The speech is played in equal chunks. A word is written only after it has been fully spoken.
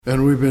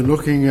And we've been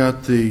looking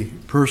at the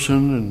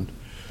person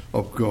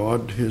of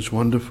God, his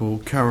wonderful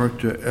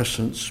character,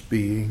 essence,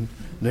 being,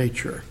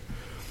 nature,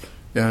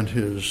 and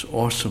his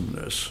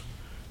awesomeness.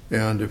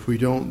 And if we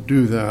don't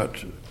do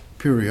that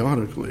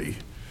periodically,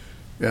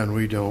 and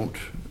we don't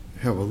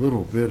have a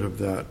little bit of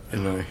that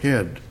in our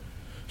head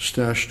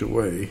stashed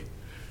away,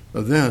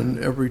 then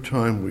every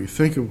time we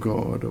think of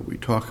God, or we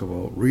talk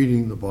about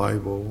reading the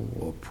Bible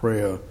or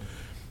prayer,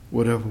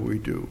 whatever we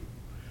do,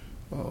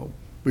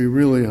 we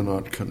really are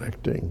not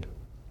connecting.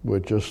 We're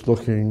just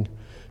looking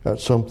at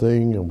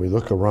something, and we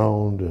look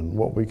around, and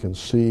what we can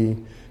see,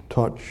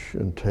 touch,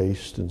 and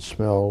taste, and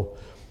smell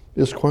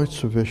is quite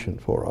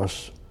sufficient for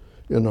us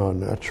in our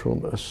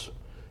naturalness.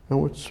 And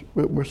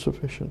we're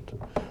sufficient.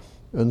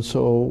 And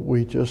so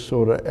we just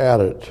sort of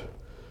add it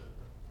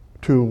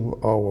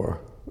to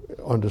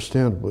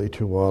understandably,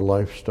 to our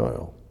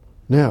lifestyle.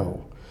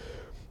 Now,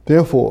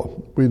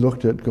 therefore, we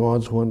looked at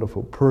God's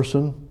wonderful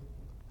person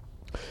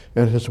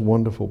and his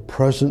wonderful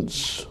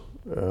presence,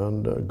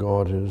 and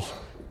God is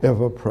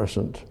ever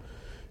present,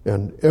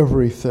 and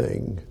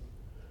everything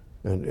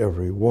and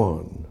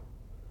everyone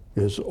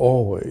is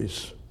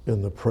always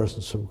in the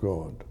presence of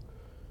God.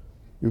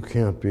 You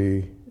can't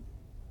be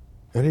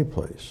any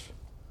place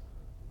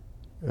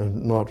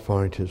and not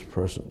find his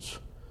presence.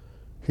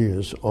 He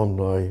is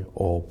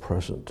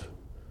all-present,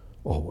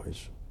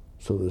 always.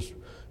 So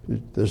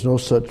there's no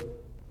such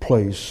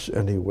place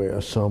anywhere,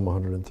 Psalm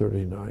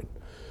 139.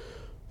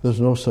 There's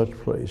no such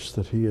place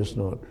that he is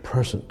not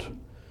present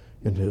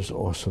in his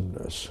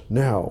awesomeness.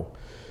 Now,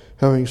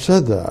 having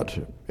said that,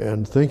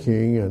 and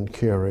thinking and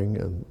caring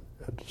and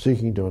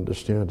seeking to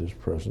understand his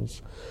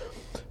presence,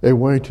 a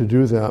way to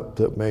do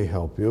that may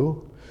help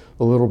you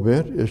a little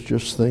bit is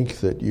just think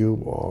that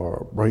you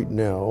are right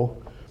now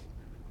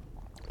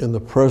in the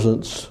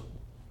presence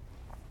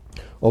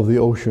of the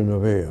ocean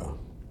of air.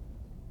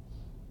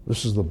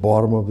 This is the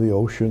bottom of the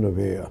ocean of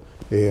air.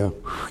 Air,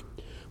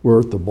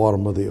 we're at the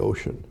bottom of the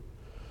ocean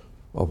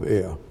of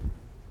air.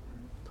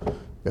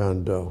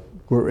 And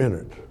we're in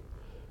it.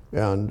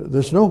 And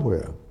there's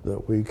nowhere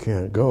that we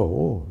can't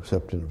go,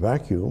 except in a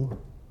vacuum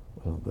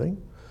or something,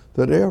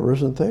 that air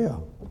isn't there.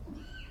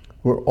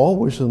 We're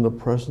always in the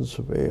presence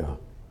of air.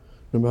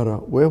 No matter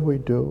where we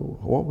do,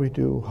 what we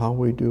do, how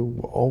we do,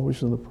 we're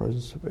always in the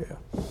presence of air.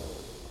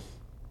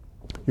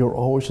 You're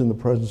always in the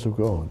presence of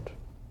God.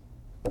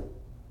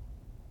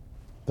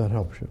 That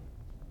helps you.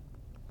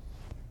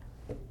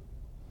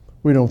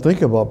 We don't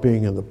think about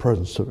being in the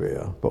presence of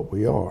air, but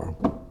we are.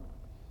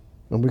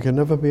 And we can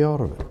never be out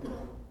of it.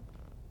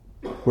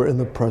 We're in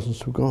the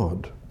presence of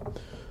God.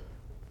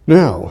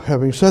 Now,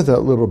 having said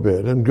that little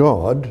bit, and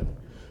God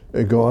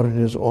in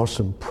his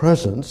awesome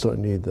presence, I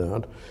need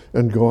that,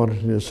 and God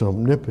in his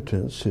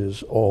omnipotence,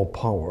 his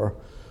all-power,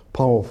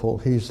 powerful,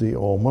 he's the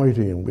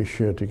Almighty, and we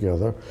share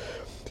together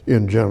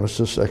in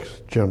Genesis,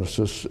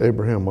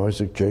 Abraham,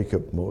 Isaac,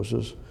 Jacob,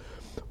 Moses.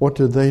 What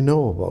did they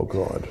know about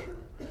God?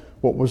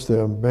 What was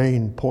their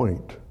main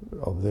point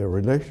of their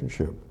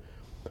relationship?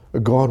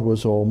 God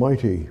was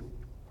almighty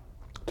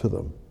to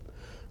them.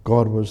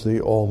 God was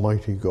the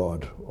almighty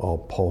God,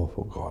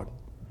 all-powerful God.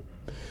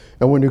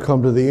 And when you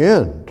come to the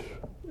end,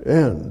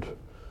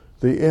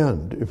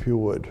 if you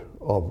would,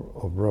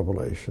 of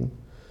Revelation,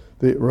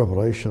 the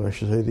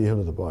end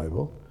of the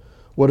Bible,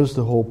 what is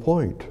the whole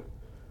point?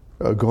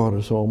 God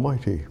is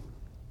almighty.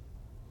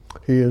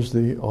 He is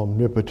the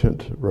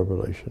omnipotent,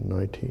 Revelation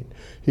 19.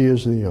 He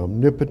is the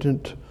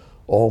omnipotent,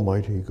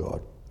 almighty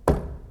God.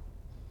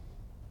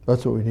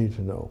 That's what we need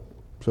to know.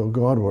 So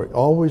God, we're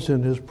always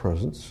in his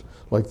presence,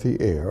 like the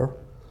air.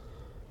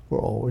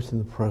 We're always in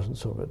the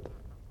presence of it.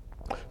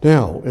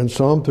 Now, in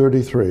Psalm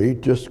 33,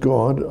 just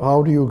God,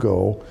 how do you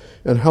go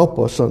and help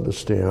us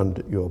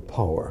understand your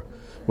power?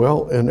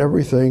 Well, in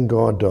everything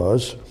God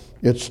does,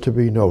 it's to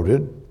be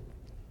noted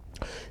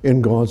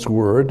in God's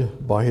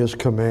word, by his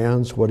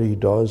commands, what he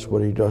does,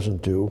 what he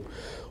doesn't do.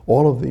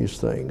 All of these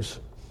things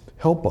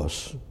help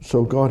us.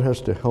 So God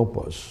has to help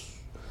us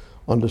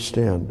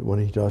understand when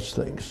he does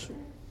things.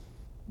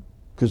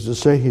 Because to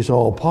say he's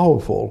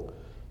all-powerful,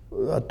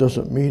 that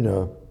doesn't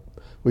mean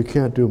we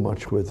can't do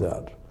much with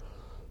that.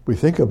 We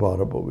think about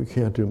it, but we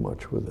can't do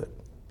much with it.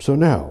 So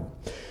now,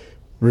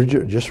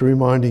 just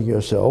reminding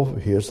yourself,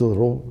 here's the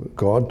little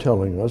God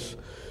telling us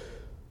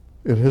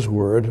in his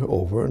word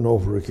over and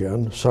over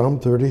again. Psalm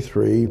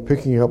 33,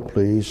 picking up,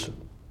 please,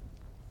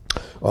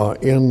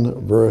 in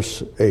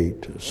verse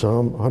 8.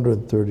 Psalm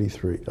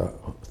 133,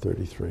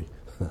 33.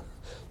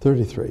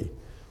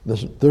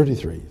 Listen,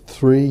 33,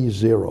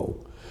 3-0.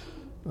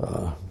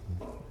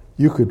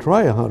 You could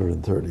try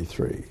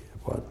 133,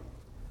 but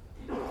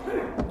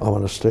I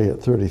want to stay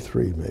at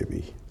 33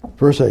 maybe.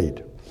 Verse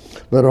 8,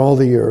 let all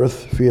the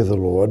earth fear the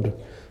Lord,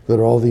 let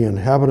all the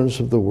inhabitants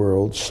of the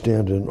world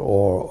stand in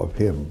awe of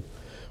him.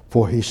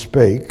 For he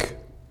spake,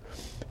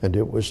 and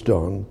it was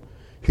done.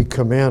 He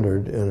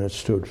commanded, and it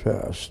stood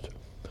fast.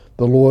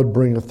 The Lord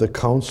bringeth the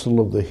counsel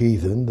of the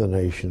heathen, the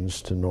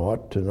nations, to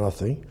naught, to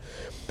nothing.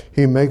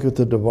 He maketh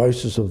the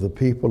devices of the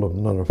people of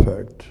none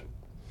effect.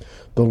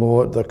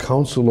 The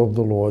counsel of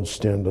the Lord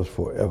standeth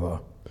forever,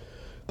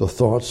 the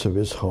thoughts of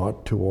his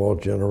heart to all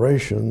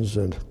generations.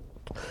 And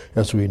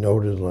as we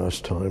noted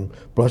last time,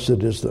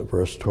 blessed is the,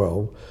 verse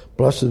 12,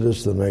 blessed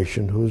is the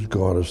nation whose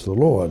God is the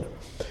Lord,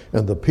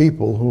 and the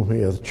people whom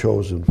he hath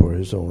chosen for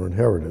his own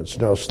inheritance.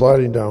 Now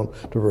sliding down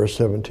to verse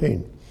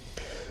 17.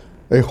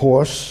 A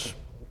horse,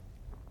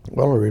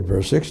 well, I read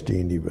verse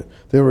 16 even.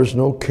 There is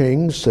no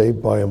king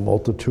save by a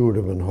multitude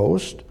of an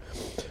host.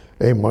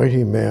 A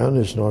mighty man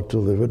is not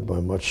delivered by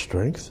much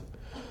strength.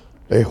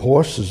 A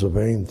horse is a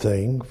vain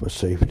thing for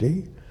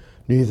safety,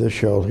 neither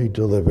shall he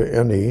deliver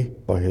any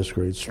by his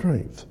great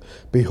strength.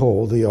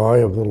 Behold, the eye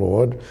of the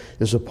Lord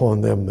is upon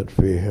them that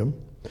fear him,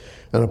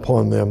 and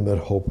upon them that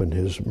hope in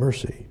his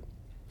mercy,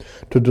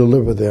 to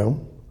deliver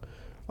them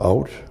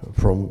out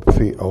from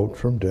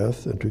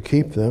death, and to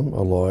keep them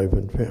alive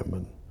in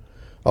famine.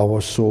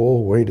 Our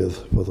soul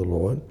waiteth for the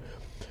Lord.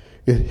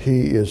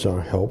 He is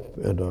our help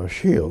and our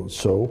shield.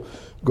 So,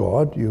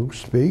 God, you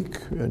speak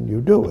and you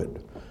do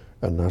it.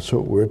 And that's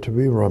what we're to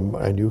be run.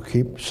 And you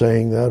keep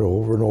saying that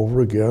over and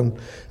over again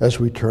as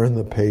we turn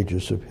the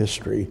pages of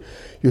history.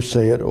 You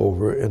say it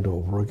over and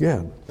over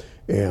again.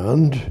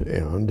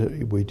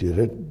 And we did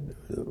it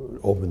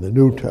over in the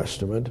New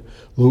Testament,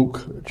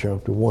 Luke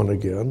chapter 1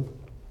 again.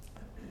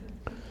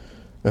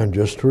 And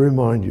just to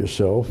remind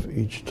yourself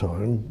each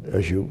time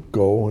as you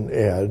go and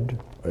add,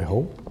 I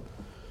hope,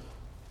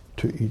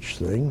 to each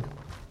thing,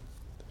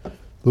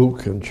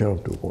 Luke in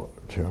chapter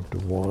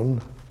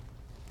 1.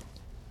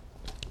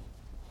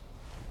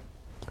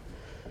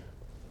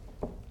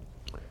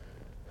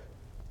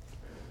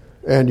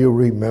 And you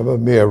remember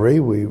Mary,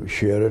 we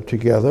shared it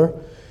together,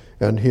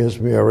 and here's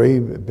Mary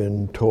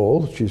been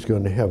told she's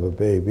going to have a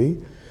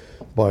baby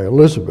by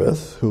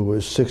Elizabeth, who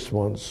is 6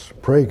 months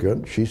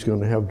pregnant. She's going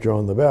to have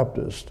John the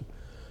Baptist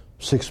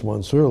 6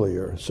 months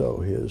earlier. So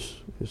here's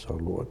our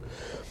Lord.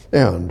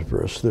 And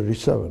verse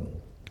 37,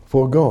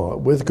 for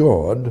God, with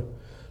God,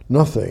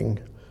 nothing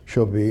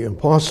shall be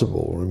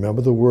impossible.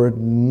 Remember the word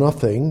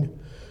nothing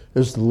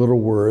is the little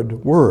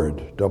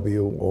word,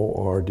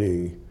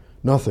 W-O-R-D.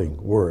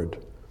 Nothing, word.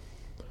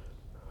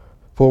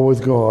 For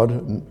with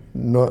God,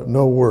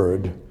 no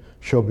word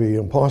shall be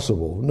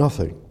impossible,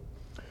 nothing.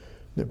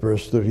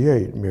 Verse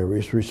 38,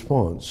 Mary's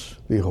response,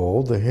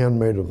 behold, the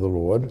handmaid of the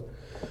Lord,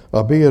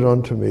 be it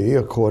unto me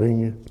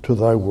according to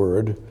thy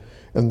word.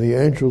 And the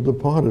angel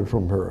departed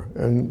from her.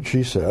 And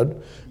she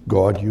said,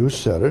 God, you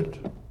said it,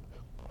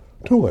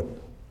 do it.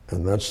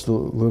 And that's the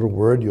little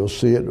word. You'll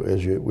see it,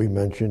 as we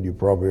mentioned. You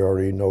probably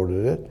already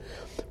noted it.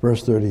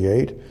 Verse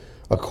 38,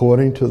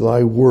 according to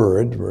thy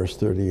word, verse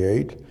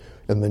 38.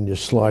 And then you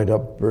slide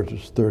up,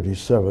 verse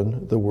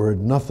 37, the word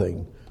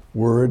nothing.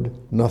 Word,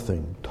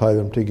 nothing. Tie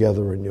them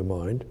together in your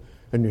mind,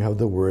 and you have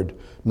the word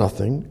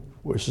nothing,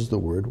 which is the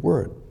word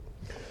word.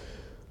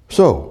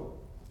 So,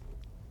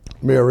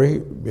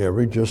 Mary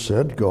just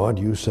said, God,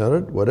 you said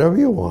it, whatever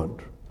you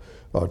want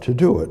to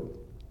do it.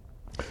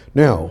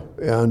 Now,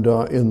 and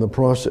in the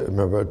process,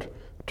 remember,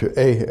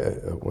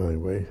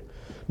 anyway.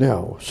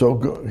 Now,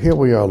 so here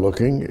we are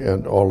looking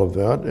at all of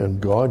that,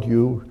 and God,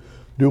 you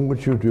do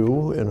what you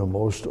do in a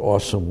most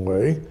awesome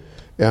way,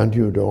 and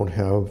you don't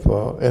have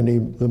any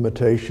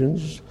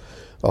limitations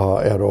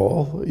at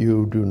all.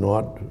 You do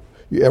not,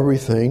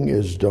 everything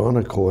is done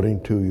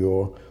according to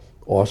your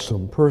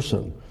awesome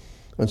person.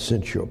 And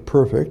since you're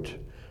perfect,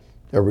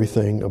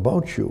 everything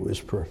about you is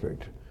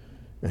perfect.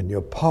 And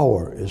your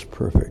power is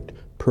perfect.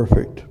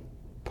 Perfect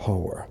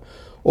power.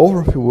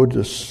 Over, if you would, to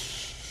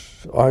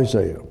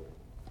Isaiah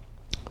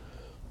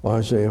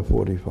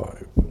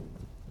 45.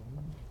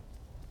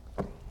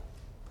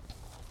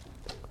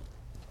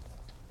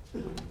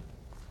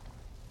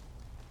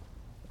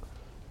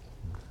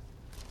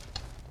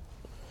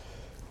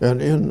 And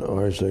in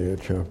Isaiah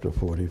chapter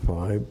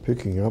 45,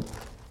 picking up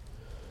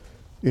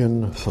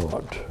in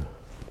thought,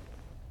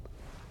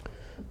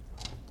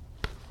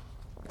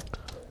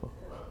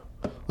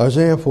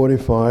 Isaiah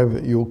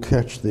 45, you'll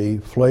catch the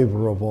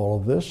flavor of all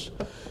of this,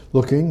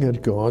 looking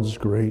at God's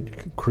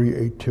great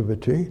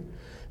creativity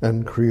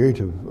and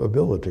creative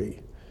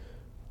ability.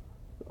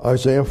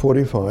 Isaiah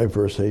 45,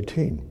 verse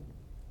 18.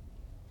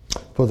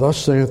 For thus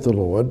saith the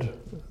Lord,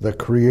 that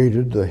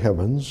created the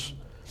heavens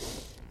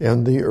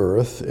and the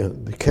earth,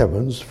 and the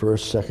heavens,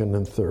 first, second,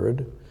 and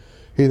third.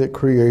 He that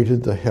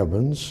created the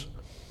heavens,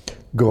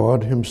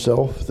 God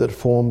himself that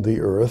formed the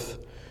earth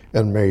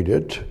and made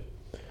it.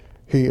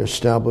 He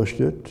established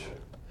it.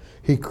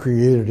 He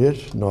created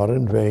it, not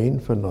in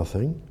vain, for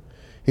nothing.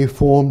 He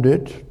formed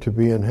it to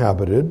be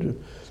inhabited.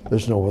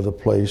 There's no other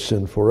place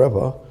in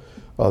forever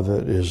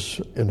that is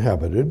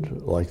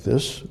inhabited like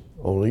this,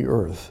 only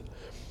earth.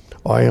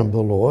 I am the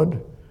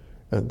Lord,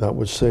 and that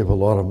would save a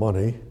lot of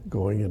money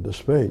going into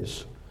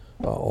space.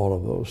 All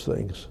of those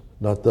things.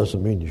 That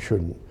doesn't mean you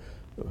shouldn't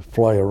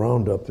fly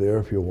around up there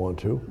if you want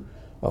to,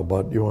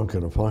 but you aren't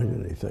going to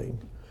find anything.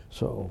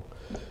 So,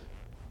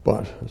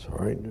 but that's all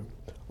right.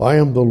 I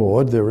am the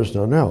Lord, there is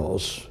none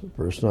else.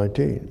 Verse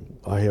 19.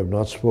 I have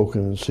not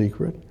spoken in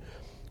secret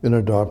in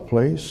a dark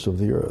place of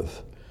the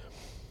earth.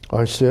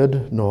 I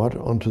said not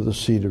unto the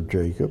seed of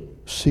Jacob,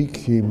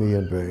 seek ye me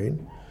in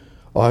vain.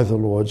 I, the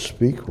Lord,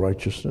 speak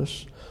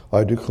righteousness.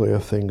 I declare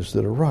things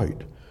that are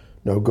right.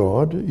 Now,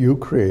 God, you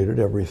created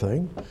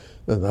everything,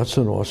 and that's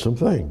an awesome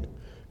thing.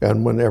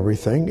 And when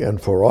everything,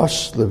 and for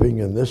us living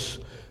in this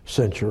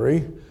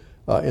century,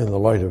 in the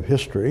light of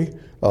history,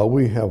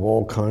 we have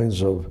all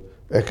kinds of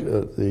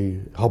the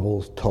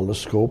Hubble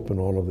telescope and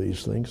all of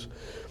these things,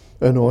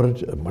 in order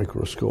to,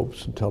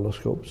 microscopes and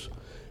telescopes,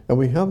 and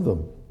we have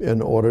them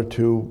in order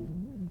to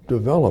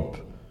develop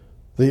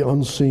the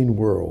unseen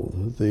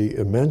world, the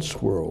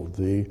immense world,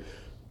 the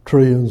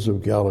trillions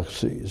of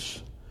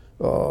galaxies.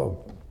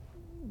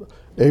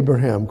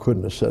 Abraham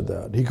couldn't have said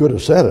that. He could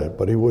have said it,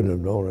 but he wouldn't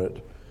have known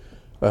it.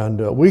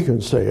 And we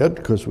can say it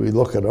because we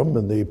look at them,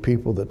 and the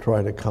people that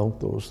try to count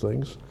those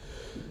things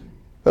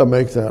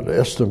make that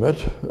estimate,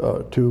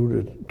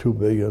 2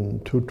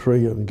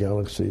 trillion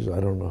galaxies. I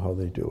don't know how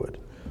they do it,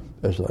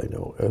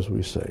 as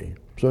we say.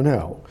 So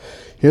now,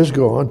 here's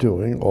God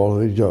doing all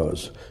that he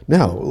does.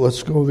 Now,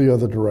 let's go the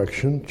other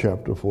direction,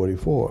 chapter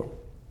 44.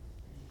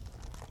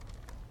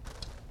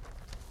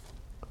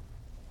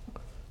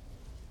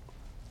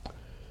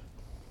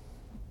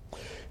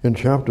 In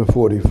chapter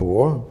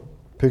 44,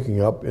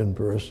 picking up in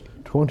verse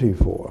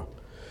 24,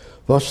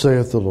 thus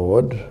saith the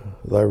Lord,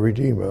 thy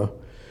Redeemer,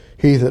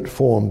 he that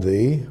formed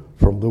thee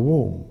from the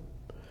womb.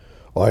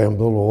 I am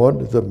the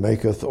Lord that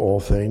maketh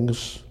all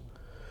things,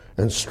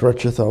 and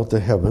stretcheth out the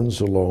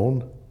heavens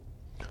alone,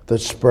 that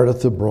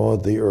spreadeth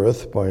abroad the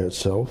earth by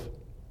itself.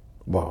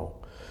 Wow.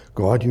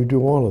 God, you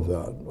do all of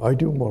that. I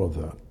do all of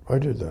that. I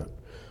did that.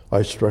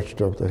 I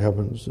stretched out the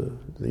heavens,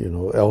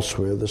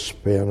 elsewhere, the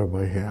span of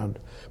my hand,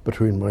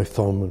 between my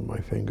thumb and my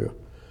finger.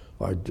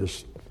 I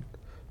just,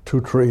 2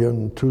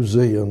 trillion, 2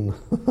 zillion,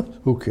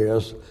 who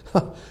cares?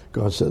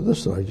 God said,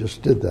 listen, I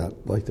just did that,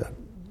 like that.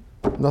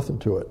 Nothing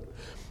to it.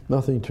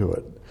 Nothing to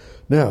it.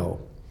 Now,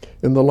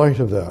 in the light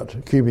of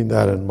that, keeping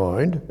that in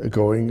mind,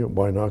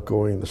 why not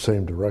going in the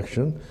same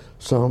direction?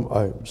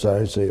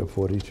 Isaiah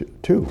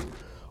 42.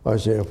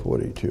 Isaiah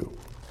 42.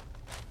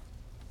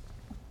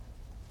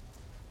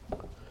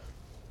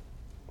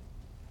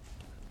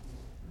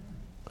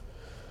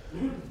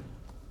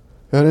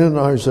 And in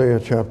Isaiah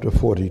chapter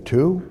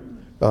 42,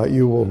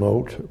 you will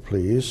note,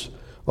 please,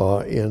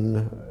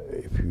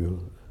 if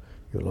you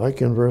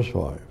like, in verse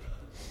 5.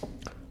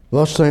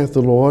 Thus saith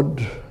the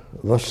Lord,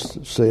 thus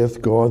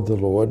saith God the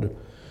Lord,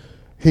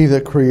 he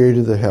that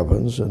created the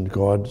heavens, and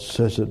God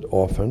says it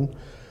often,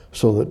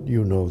 so that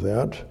you know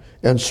that,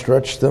 and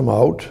stretched them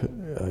out,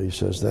 he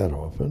says that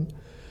often,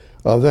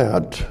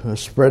 that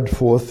spread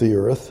forth the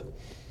earth,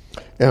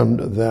 and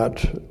that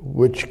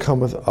which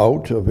cometh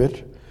out of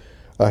it,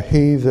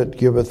 he that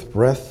giveth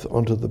breath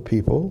unto the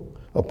people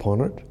upon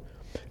it,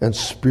 and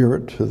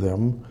spirit to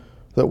them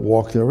that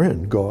walk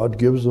therein. God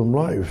gives them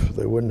life.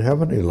 They wouldn't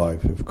have any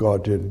life if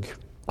God didn't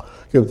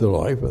give the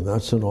life, and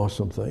that's an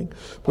awesome thing,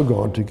 for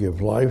God to give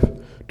life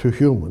to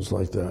humans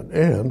like that.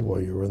 And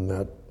while you're in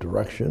that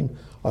direction,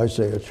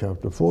 Isaiah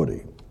chapter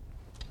 40.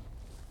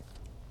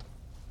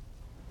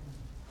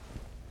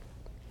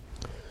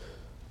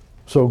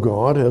 So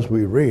God, as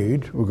we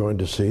read, we're going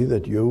to see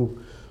that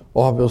you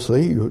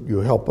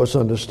help us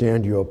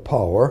understand your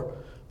power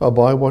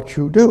by what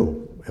you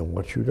do and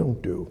what you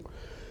don't do.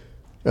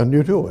 And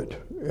you do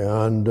it.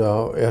 And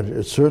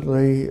it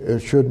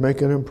should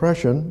make an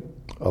impression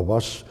of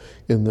us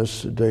in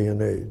this day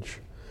and age.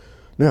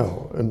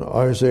 Now, in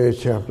Isaiah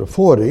chapter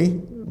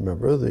 40,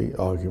 remember the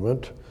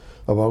argument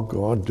about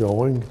God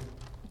doing,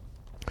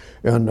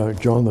 and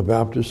John the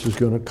Baptist is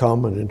going to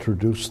come and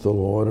introduce the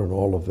Lord and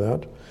all of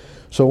that.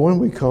 So when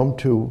we come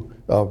to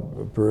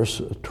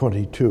verse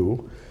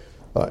 22,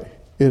 it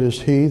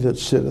is he that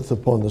sitteth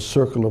upon the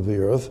circle of the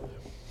earth,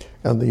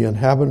 and the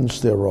inhabitants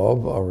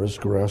thereof are as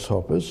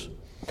grasshoppers,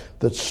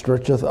 that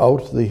stretcheth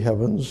out the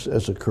heavens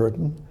as a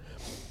curtain,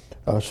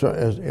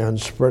 and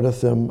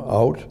spreadeth them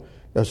out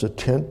as a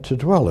tent to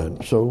dwell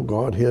in. So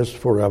God is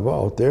forever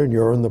out there, and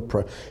you're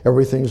in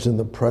everything's in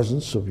the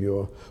presence of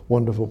your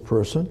wonderful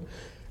person.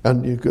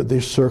 And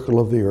the circle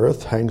of the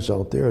earth hangs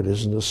out there. It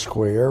isn't a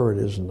square. It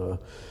isn't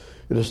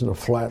a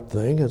flat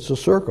thing. It's a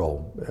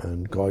circle.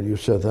 And God, you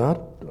said that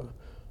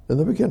in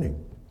the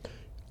beginning.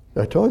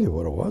 I told you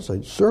what it was.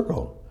 A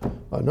circle.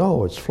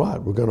 No, it's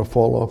flat. We're going to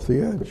fall off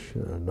the edge.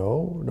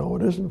 No,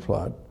 it isn't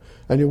flat.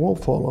 And you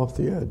won't fall off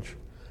the edge.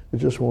 It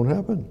just won't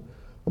happen.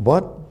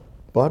 But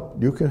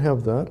you can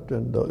have that.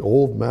 And the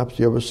old maps,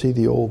 you ever see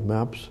the old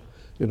maps,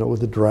 with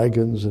the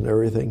dragons and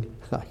everything?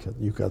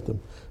 You got them.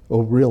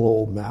 Real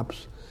old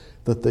maps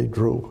that they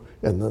drew.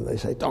 And then they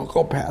say, don't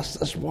go past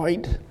this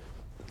point.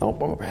 Don't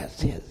go past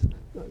this.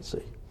 Let's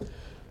see.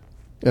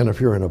 And if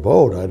you're in a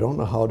boat, I don't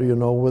know, how do you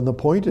know when the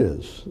point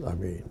is? I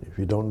mean, if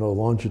you don't know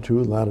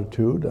longitude,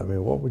 latitude,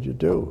 what would you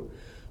do?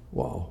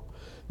 Wow.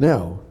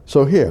 Now,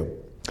 so here,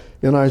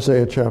 in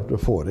Isaiah chapter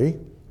 40,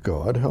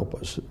 God help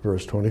us,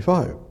 verse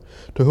 25.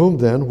 To whom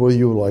then will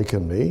you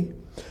liken me?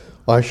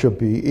 I shall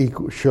be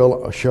equal.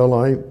 Shall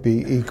I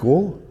be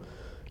equal?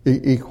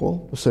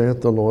 Equal,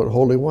 saith the Lord,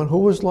 Holy One.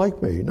 Who is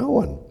like me? No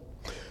one.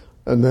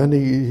 And then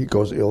he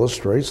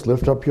illustrates,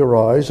 lift up your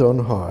eyes on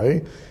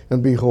high,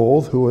 and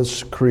behold who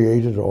has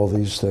created all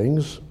these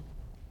things,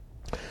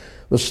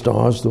 the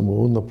stars, the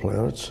moon, the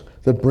planets,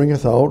 that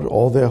bringeth out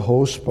all their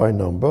hosts by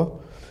number.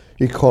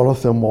 He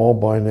calleth them all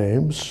by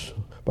names,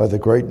 by the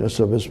greatness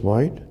of his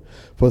might,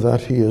 for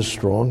that he is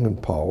strong in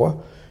power,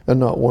 and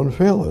not one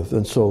faileth.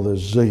 And so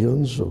there's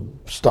zillions of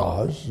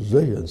stars,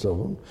 zillions of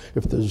them.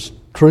 If there's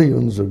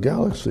trillions of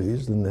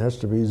galaxies, then there has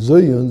to be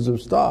zillions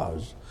of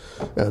stars.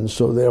 And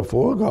so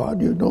therefore,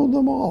 God, you know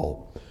them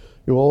all.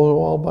 You know them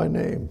all by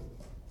name.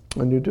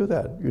 And you do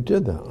that. You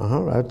did that.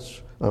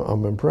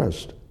 I'm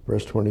impressed.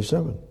 Verse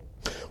 27.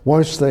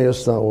 Why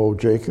stayest thou, O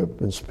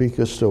Jacob, and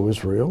speakest, O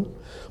Israel?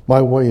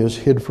 My way is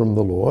hid from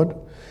the Lord,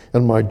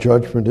 and my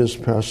judgment is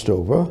passed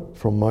over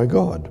from my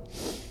God.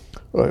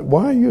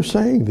 Why are you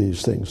saying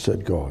these things,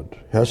 said God?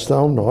 Hast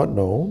thou not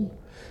known?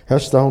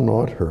 Hast thou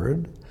not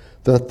heard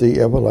that the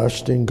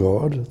everlasting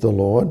God, the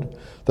Lord,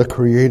 the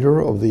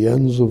creator of the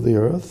ends of the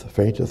earth,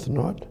 fainteth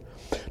not,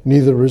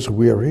 neither is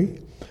weary?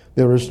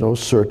 There is no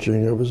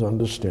searching of his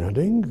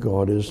understanding.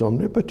 God is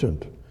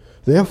omnipotent.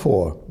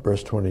 Therefore,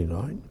 verse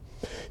 29,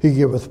 he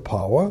giveth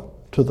power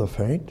to the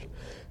faint,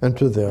 and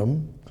to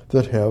them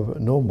that have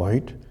no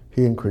might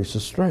he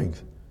increaseth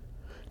strength.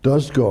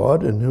 Does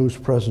God, in whose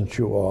presence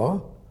you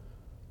are,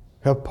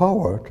 have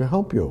power to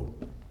help you?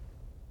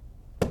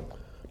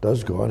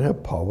 Does God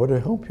have power to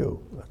help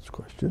you? That's a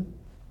question.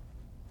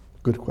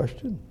 Good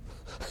question.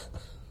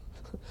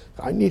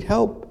 I need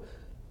help.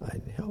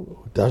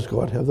 Does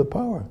God have the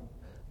power?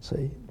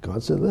 See,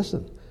 God said,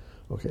 listen.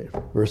 Okay,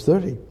 verse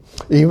 30.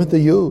 Even the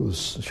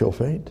youths shall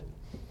faint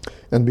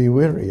and be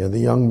weary, and the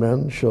young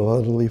men shall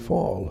utterly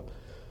fall.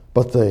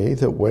 But they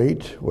that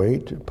wait,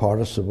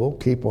 participle,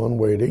 keep on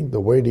waiting, the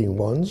waiting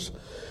ones,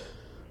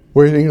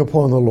 waiting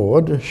upon the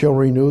Lord, shall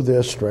renew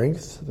their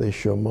strength. They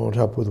shall mount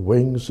up with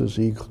wings as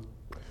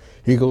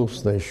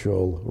eagles. They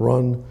shall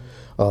run.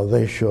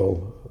 They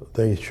shall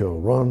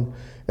run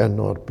and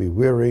not be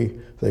weary.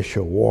 They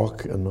shall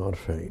walk and not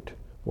faint.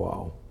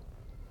 Wow.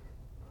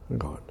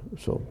 God.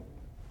 So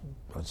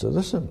God said,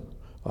 listen,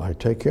 I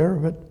take care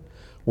of it.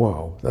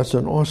 Wow, that's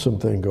an awesome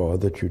thing,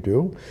 God, that you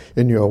do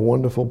in your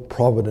wonderful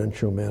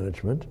providential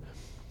management.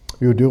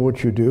 You do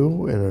what you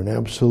do in an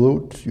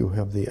absolute, you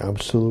have the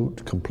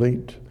absolute,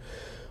 complete,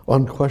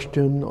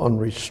 unquestioned,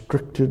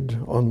 unrestricted,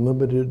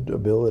 unlimited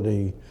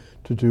ability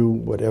to do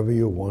whatever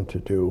you want to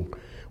do,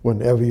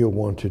 whenever you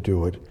want to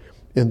do it,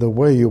 in the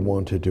way you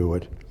want to do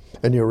it,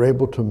 and you're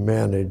able to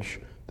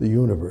manage the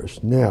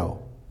universe. Now,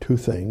 two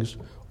things.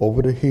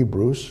 Over to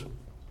Hebrews.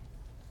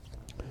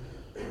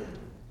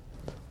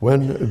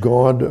 When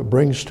God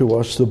brings to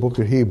us the book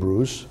of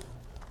Hebrews,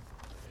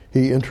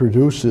 he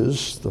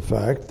introduces the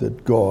fact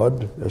that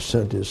God has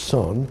sent his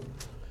Son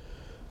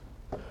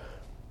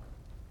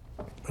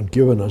and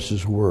given us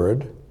his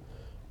word.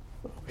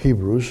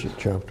 Hebrews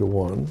chapter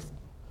 1.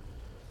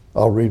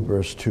 I'll read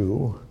verse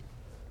 2.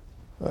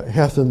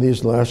 Hath in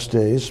these last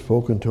days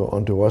spoken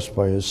unto us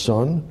by his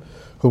Son,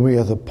 whom he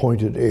hath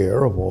appointed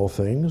heir of all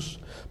things,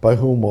 by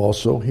whom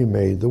also he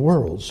made the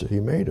worlds. He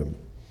made them.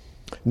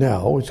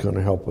 Now he's going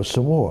to help us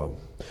some more.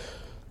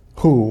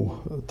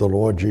 Who, the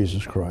Lord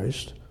Jesus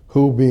Christ,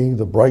 who being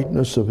the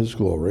brightness of his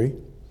glory,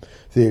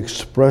 the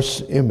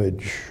express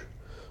image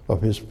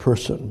of his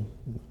person.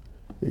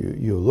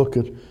 You look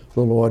at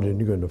the Lord and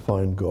you're going to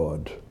find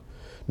God.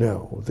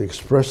 Now, the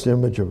express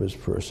image of his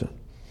person.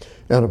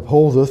 And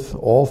upholdeth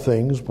all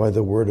things by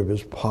the word of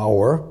his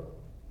power,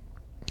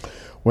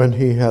 when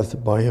he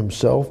hath by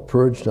himself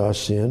purged our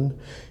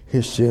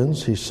his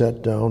sins, he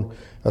sat down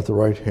at the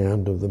right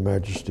hand of the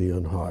majesty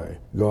on high.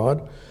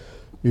 God,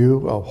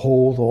 you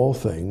uphold all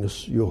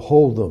things. You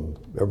hold them,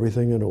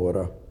 everything in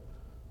order.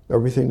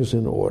 Everything is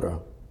in order.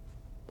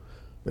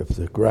 If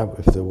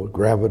there were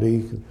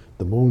gravity,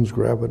 the moon's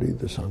gravity,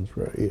 the sun's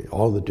gravity,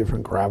 all the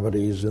different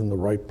gravities in the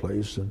right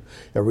place, and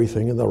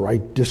everything in the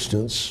right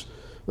distance,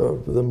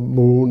 the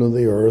moon and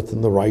the earth in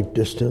the right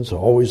distance,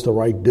 always the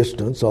right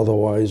distance.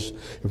 Otherwise,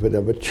 if it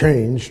ever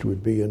changed,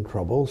 we'd be in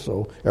trouble.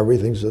 So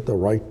everything's at the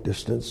right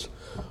distance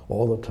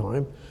all the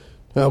time.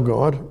 Now,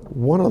 God,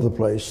 one other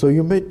place. So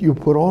you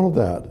put all of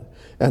that,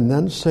 and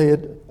then say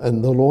it,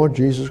 and the Lord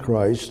Jesus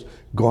Christ,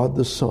 God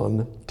the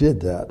Son,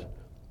 did that.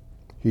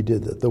 He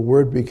did that. The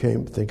Word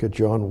became, think of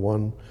John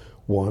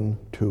 1,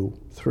 2,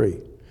 3.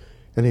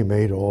 And he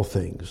made all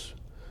things.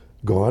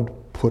 God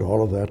put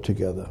all of that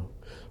together.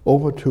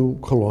 Over to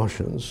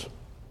Colossians.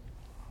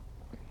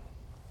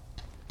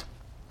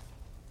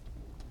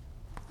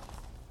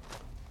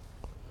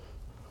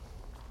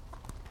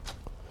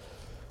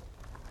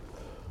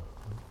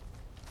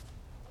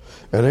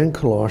 And in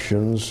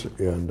Colossians,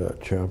 in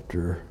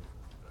chapter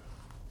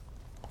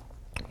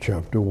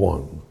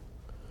 1,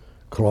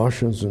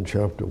 Colossians in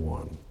chapter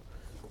 1,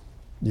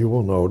 you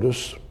will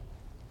notice,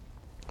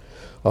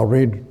 I'll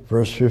read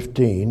verse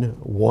 15,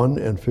 1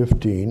 and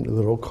 15, a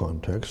little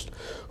context.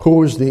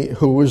 Who is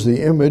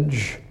the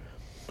image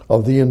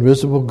of the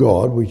invisible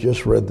God? We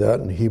just read that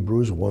in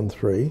Hebrews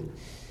 1:3.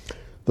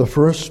 The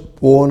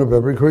firstborn of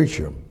every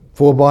creature.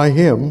 For by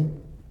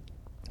him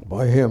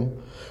By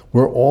him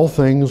were all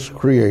things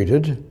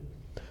created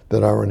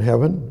that are in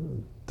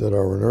heaven, that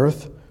are on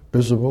earth,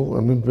 visible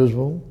and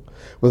invisible,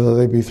 whether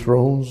they be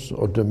thrones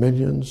or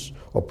dominions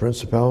or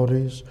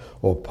principalities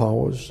or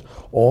powers.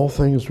 All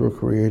things were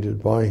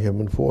created by him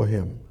and for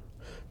him.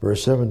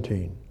 Verse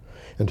 17,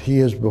 and he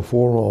is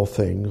before all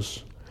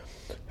things,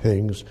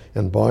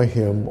 and by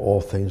him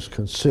all things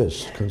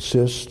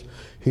consist.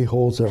 He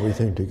holds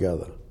everything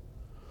together.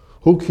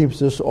 Who keeps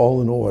this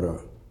all in order?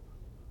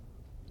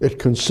 It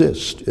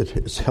consists.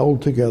 It's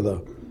held together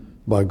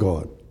by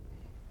God.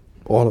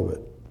 All of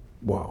it.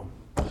 Wow.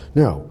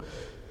 Now,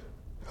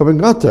 having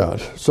got that,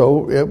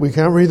 so we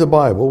can't read the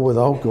Bible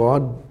without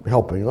God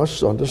helping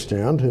us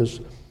understand his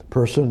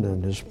person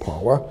and his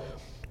power,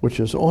 which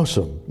is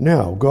awesome.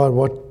 Now, God,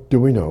 what do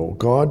we know?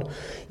 God,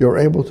 you're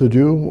able to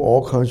do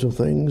all kinds of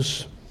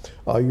things.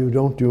 You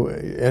don't do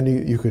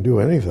you can do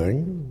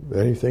anything,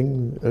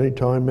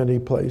 anytime, any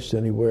place,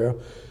 anywhere,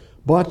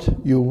 but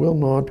you will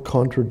not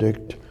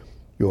contradict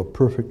your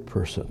perfect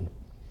person,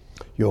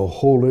 your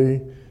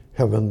holy,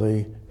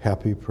 heavenly,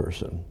 happy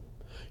person.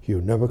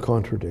 You never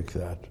contradict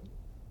that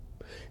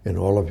in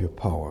all of your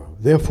power.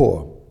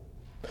 Therefore,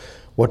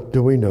 what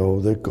do we know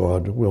that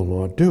God will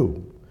not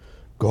do?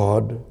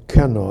 God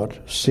cannot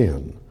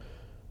sin.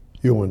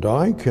 You and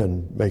I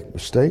can make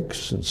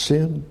mistakes and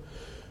sin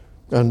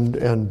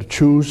and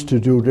choose to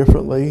do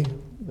differently,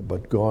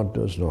 but God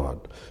does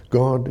not.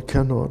 God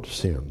cannot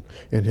sin.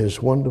 In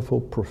his wonderful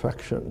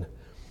perfection,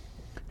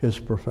 his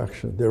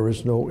perfection, there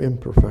is no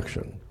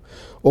imperfection.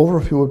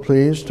 Over, if you would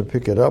please, to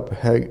pick it up,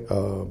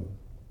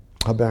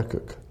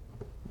 Habakkuk.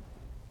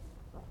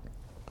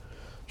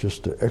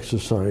 Just to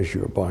exercise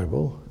your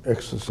Bible,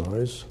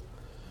 exercise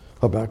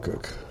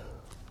Habakkuk.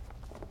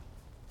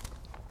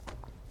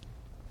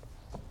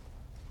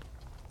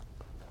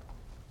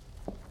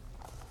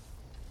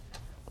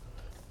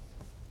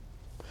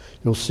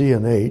 You'll see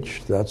an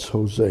H, that's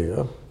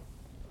Hosea.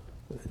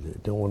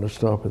 Don't want to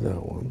stop at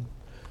that one.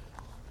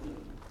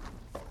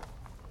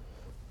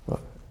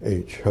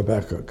 H,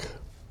 Habakkuk.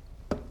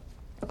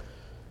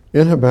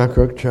 In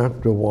Habakkuk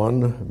chapter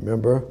 1,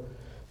 remember,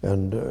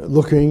 and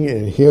looking,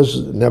 and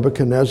here's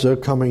Nebuchadnezzar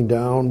coming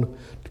down,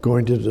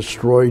 going to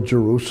destroy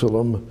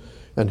Jerusalem,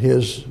 and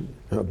here's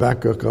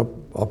Habakkuk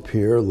up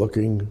here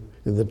looking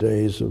in the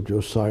days of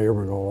Josiah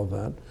and all of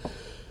that.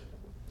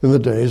 In the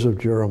days of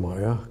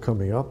Jeremiah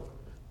coming up.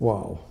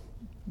 Wow,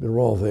 they're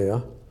all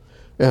there.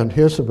 And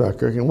here's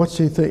Habakkuk, and what's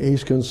he think?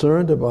 He's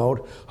concerned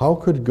about how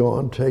could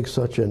God take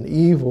such an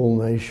evil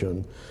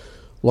nation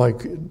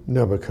like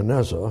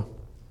Nebuchadnezzar,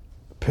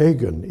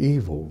 pagan,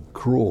 evil,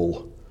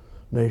 cruel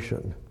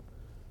nation,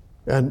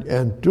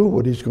 and do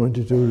what he's going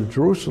to do to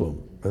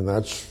Jerusalem. And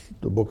that's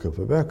the book of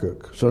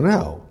Habakkuk. So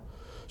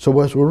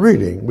as we're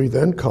reading, we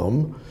then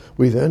come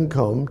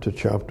to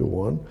chapter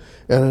 1,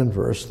 and in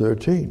verse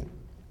 13.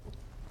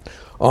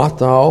 Art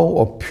thou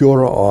of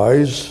purer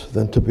eyes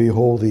than to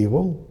behold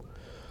evil?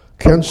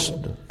 Canst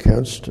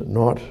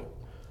not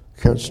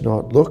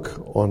look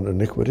on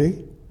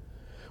iniquity?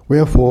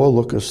 Wherefore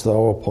lookest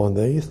thou upon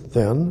thee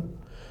then?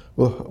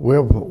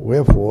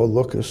 Wherefore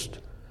lookest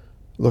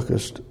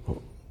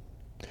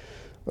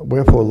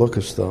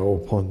thou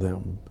upon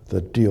them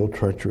that deal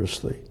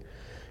treacherously,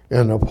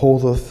 and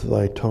upholdeth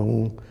thy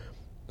tongue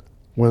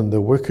when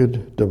the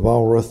wicked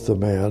devoureth the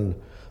man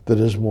that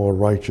is more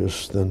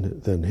righteous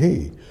than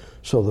he?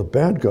 So the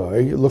bad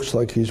guy looks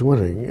like he's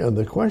winning, and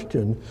the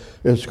question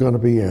is going to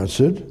be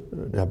answered.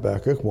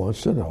 Habakkuk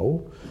wants to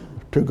know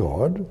to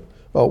God,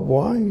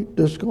 why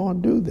does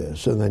God do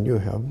this? And then you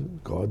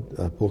have God,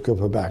 that book of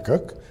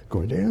Habakkuk,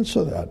 going to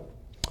answer that.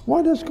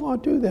 Why does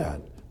God do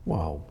that?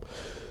 Wow.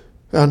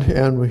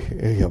 And we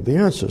have the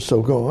answer.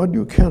 So God,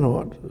 you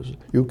cannot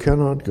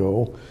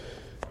go,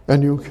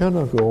 and you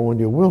cannot go,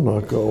 and you will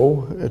not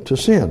go to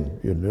sin.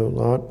 You will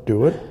not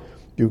do it.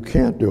 You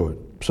can't do it.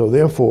 So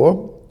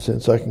therefore,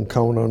 since I can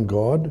count on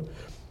God,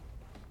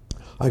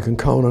 I can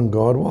count on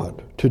God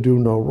what? To do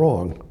no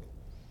wrong.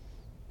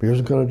 He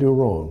isn't going to do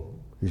wrong.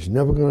 He's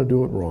never going to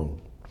do it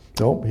wrong.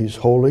 Nope, he's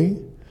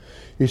holy.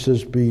 He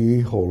says, be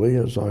ye holy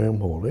as I am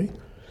holy.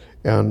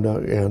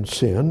 And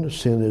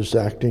sin is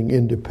acting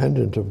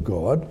independent of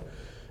God,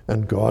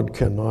 and God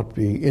cannot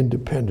be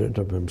independent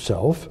of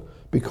himself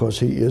because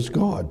he is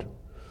God.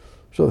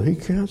 So he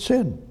can't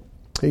sin.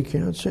 He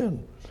can't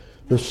sin.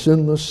 The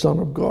sinless Son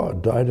of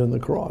God died on the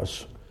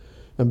cross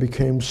and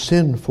became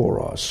sin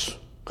for us,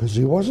 because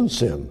he wasn't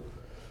sin.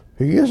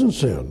 He isn't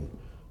sin.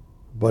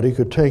 But he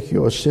could take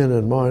your sin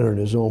and mine in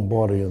his own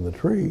body in the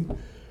tree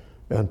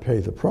and pay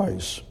the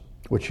price,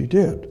 which he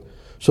did.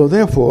 So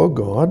therefore,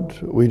 God,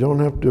 we don't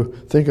have to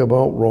think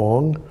about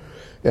wrong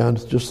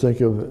and just think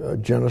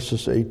of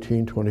Genesis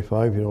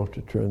 18:25. You don't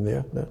have to turn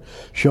there.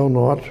 Shall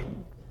not,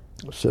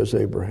 says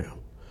Abraham,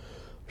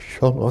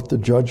 shall not the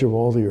judge of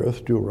all the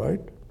earth do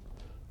right?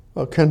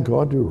 Can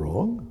God do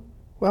wrong?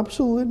 Well,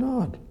 absolutely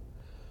not.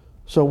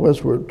 So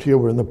as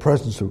we're in the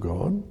presence of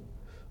God,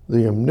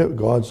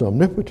 God's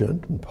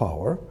omnipotent in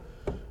power,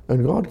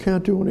 and God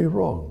can't do any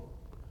wrong.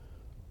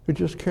 He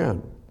just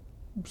can't.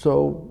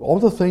 So all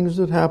the things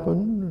that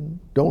happen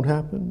don't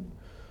happen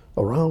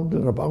around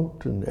and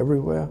about and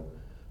everywhere.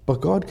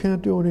 But God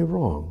can't do any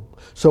wrong.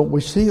 So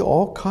we see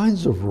all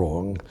kinds of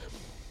wrong,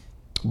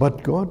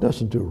 but God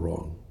doesn't do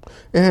wrong.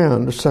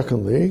 And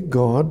secondly,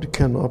 God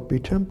cannot be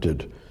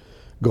tempted.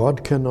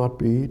 God cannot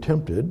be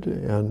tempted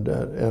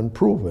and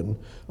proven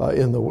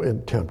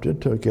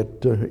tempted to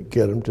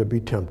get him to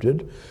be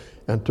tempted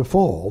and to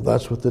fall.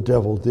 That's what the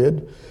devil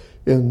did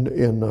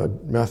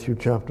in Matthew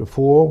chapter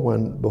 4,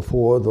 when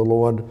before the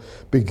Lord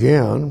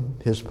began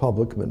his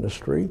public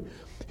ministry,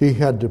 he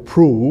had to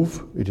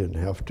prove. He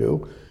didn't have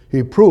to.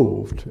 He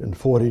proved in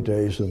 40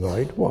 days and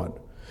night what?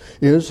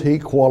 Is he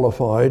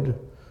qualified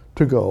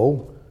to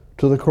go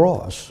to the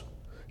cross?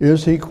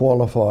 Is he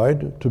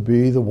qualified to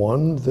be the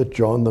one that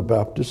John the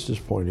Baptist is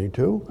pointing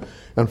to?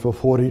 And for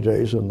 40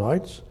 days and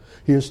nights,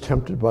 he is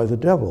tempted by the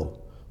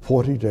devil.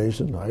 40 days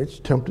and nights,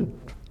 tempted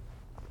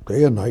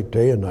day and night,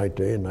 day and night,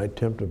 day and night,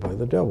 tempted by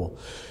the devil.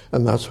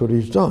 And that's what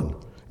he's done.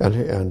 And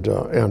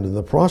in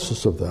the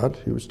process of that,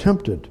 he was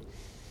tempted.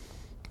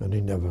 And he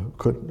never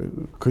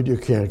could. You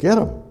can't get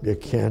him. You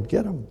can't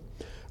get him.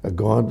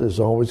 God is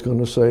always going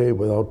to say,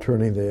 without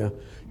turning there,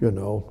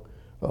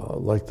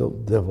 like the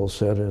devil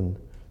said in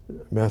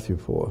Matthew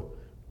 4,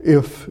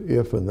 if,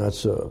 and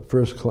that's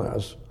first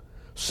class,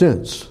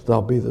 since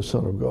thou be the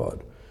Son of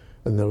God.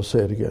 And then he'll say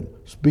it again,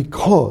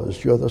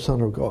 because you're the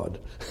Son of God.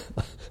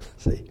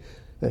 See,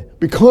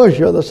 because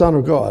you're the Son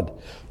of God,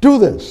 do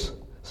this.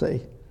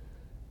 See,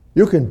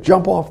 you can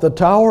jump off the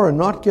tower and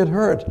not get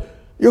hurt.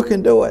 You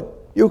can do it.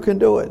 You can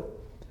do it.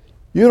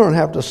 You don't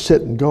have to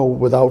sit and go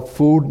without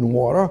food and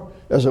water,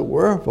 as it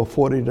were, for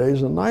 40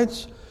 days and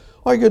nights.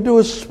 All you could do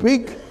is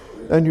speak,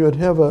 and you'd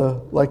have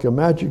like a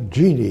magic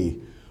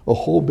genie, a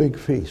whole big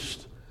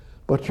feast.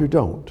 But you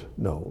don't.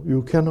 No,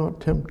 you cannot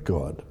tempt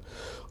God.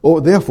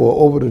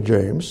 Therefore, over to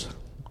James.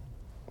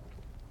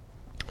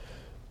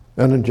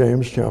 And in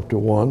James chapter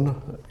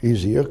 1,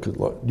 easier,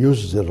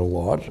 uses it a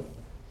lot.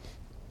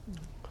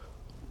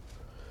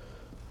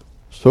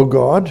 So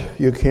God,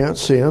 you can't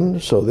sin,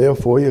 so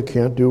therefore you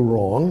can't do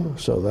wrong.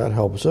 So that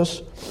helps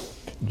us.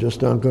 You're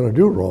just not going to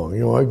do wrong.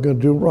 I'm going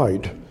to do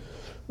right.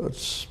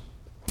 That's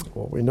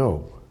what we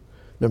know,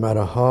 no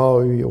matter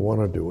how you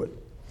want to do it.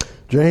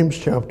 James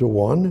chapter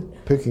 1,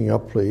 picking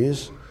up,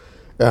 please.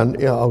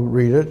 And I'll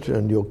read it,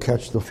 and you'll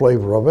catch the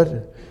flavor of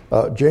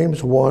it.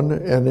 James 1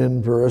 and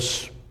in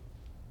verse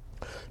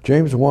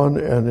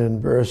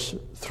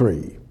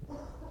 3.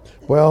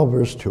 Well,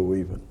 verse 2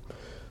 even.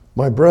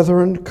 My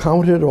brethren,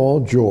 count it all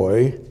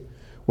joy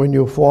when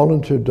you fall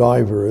into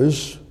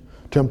divers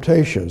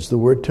temptations. The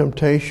word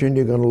temptation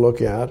you're going to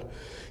look at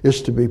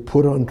is to be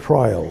put on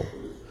trial,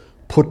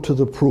 put to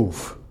the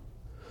proof,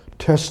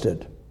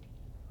 tested,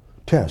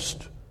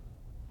 test,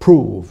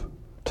 prove,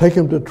 take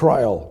him to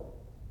trial,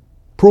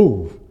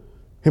 prove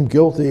him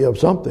guilty of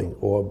something,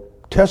 or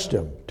test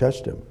him.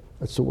 That's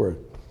the word.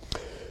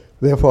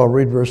 Therefore, I'll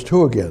read verse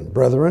 2 again.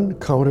 Brethren,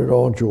 count it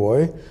all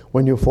joy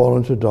when you fall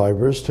into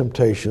divers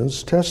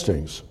temptations,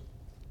 testings.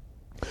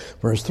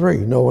 Verse 3,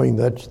 knowing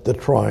that the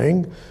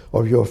trying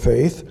of your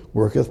faith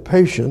worketh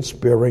patience,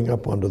 bearing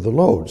up under the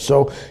load.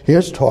 So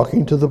here's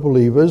talking to the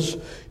believers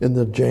in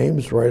the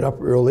James right up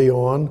early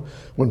on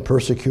when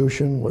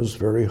persecution was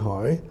very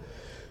high.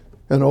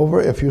 And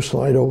if you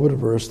slide over to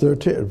verse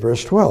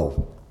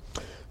 12.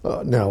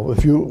 Now,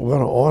 if you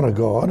want to honor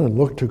God and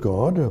look to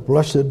God,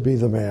 blessed be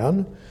the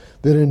man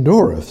that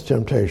endureth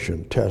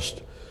temptation,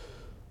 test.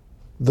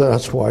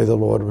 That's why the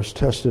Lord was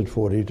tested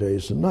 40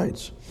 days and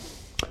nights.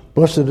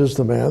 Blessed is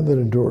the man that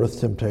endureth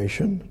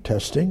temptation,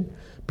 testing,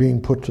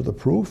 being put to the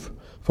proof.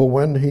 For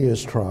when he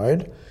is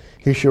tried,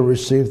 he shall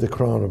receive the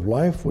crown of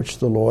life, which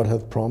the Lord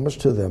hath promised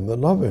to them that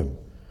love him.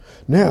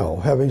 Now,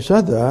 having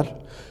said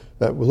that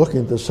we're looking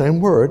at the same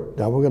word.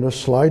 Now we're going to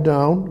slide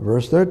down,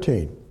 verse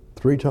 13,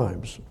 3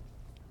 times.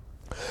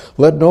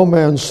 Let no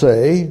man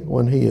say,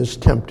 when he is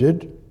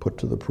tempted, put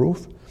to the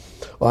proof,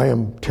 I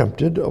am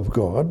tempted of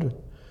God,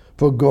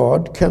 for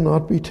God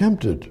cannot be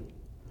tempted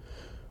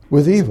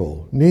with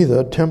evil,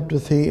 neither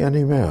tempteth he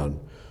any man.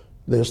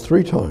 There's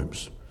 3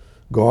 times.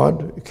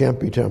 God can't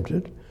be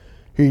tempted.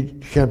 He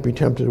can't be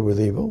tempted with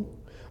evil.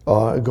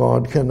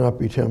 God cannot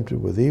be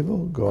tempted with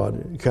evil. God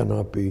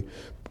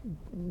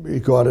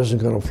isn't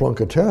going to flunk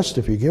a test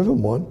if you give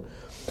him one.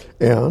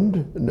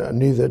 And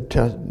neither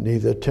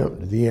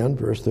the end,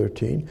 verse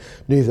 13,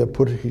 neither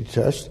put he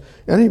test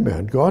any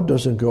man. God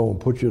doesn't go and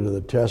put you to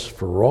the test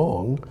for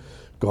wrong.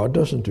 God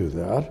doesn't do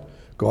that.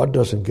 God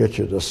doesn't get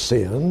you to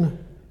sin.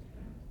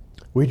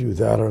 We do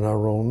that in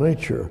our own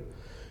nature,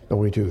 and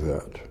we do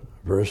that.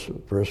 Verse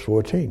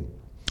 14.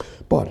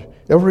 But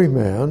every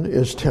man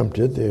is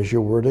tempted, there's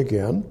your word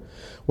again,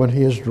 when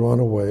he is drawn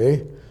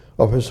away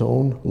of his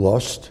own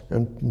lust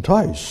and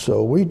enticed.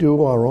 So we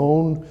do our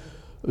own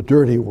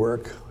dirty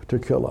work to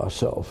kill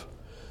ourselves.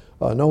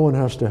 No one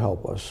has to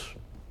help us.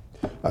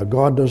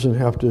 God doesn't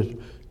have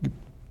to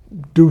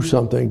do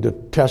something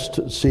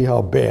to see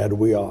how bad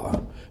we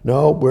are.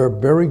 No, we're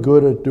very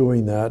good at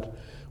doing that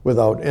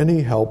without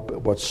any help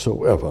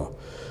whatsoever.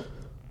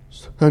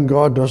 And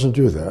God doesn't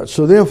do that.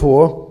 So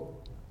therefore,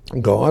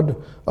 God,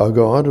 we are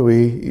going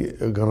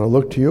to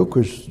look to you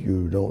because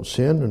you don't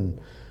sin,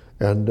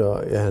 and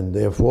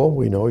therefore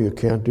we know you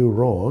can't do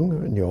wrong,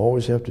 and you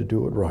always have to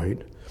do it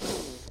right.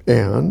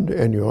 And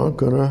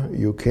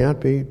you can't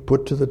be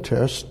put to the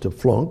test to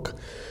flunk.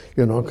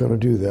 You're not going to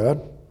do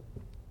that.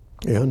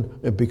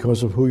 And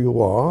because of who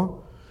you are,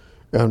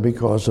 and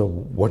because of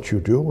what you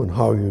do, and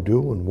how you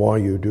do, and why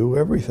you do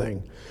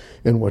everything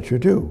in what you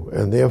do.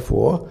 And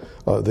therefore,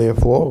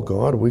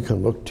 God, we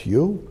can look to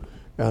you.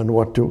 And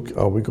what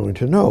are we going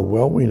to know?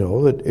 Well, we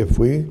know that if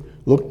we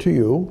look to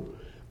you,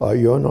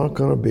 you're not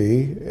going to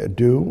be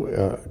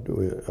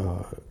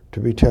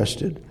to be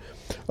tested.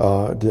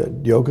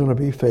 That you're going to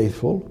be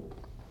faithful,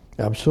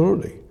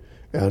 absolutely,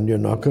 and you're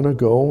not going to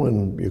go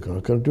and you're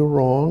not going to do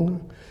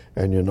wrong,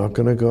 and you're not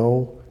going to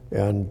go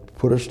and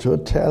put us to a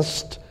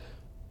test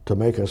to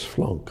make us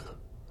flunk.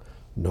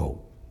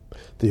 No,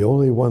 the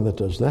only one that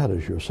does that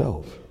is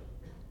yourself.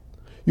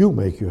 You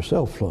make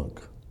yourself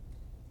flunk.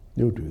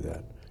 You do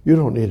that. You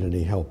don't need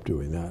any help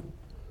doing that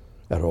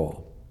at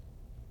all.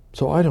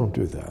 So I don't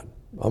do that.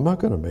 I'm not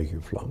going to make you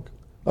flunk.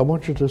 I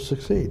want you to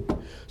succeed.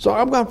 So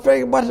I'm going to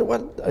figure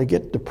what I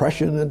get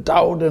depression and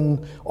doubt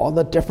and all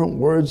the different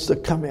words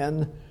that come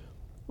in.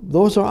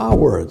 Those are our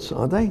words,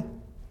 aren't they?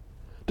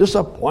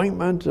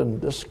 Disappointment and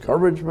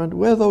discouragement.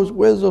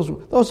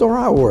 Those are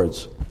our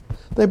words.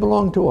 They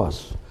belong to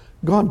us.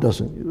 God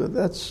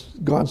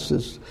doesn't. God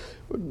says,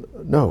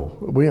 no,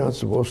 we aren't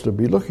supposed to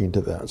be looking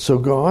to that. So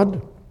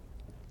God,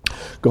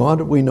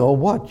 we know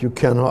what? You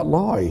cannot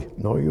lie.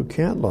 No, you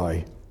can't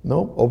lie.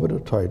 No, over to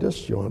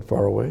Titus. You aren't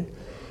far away.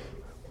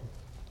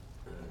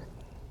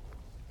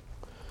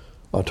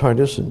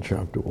 Titus in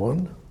chapter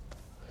 1.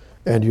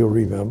 And you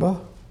remember,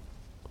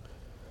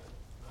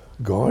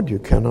 God, you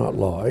cannot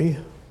lie.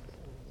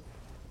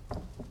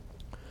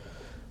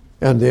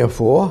 And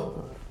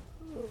therefore,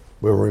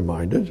 we're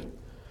reminded,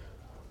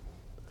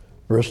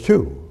 verse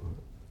 2,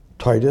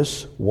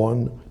 Titus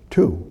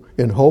 1:2,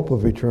 in hope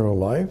of eternal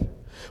life,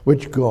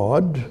 which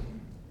God,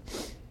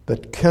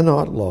 that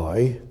cannot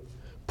lie,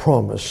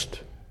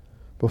 promised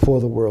before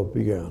the world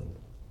began.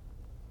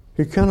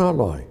 He cannot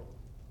lie.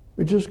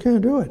 He just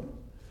can't do it.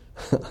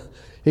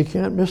 He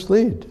can't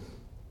mislead.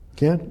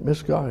 Can't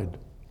misguide.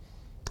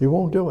 He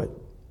won't do it.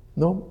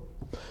 No.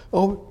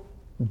 Oh,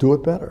 do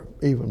it better,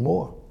 even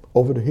more.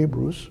 Over to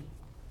Hebrews.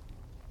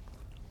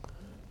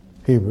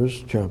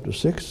 Hebrews chapter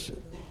 6.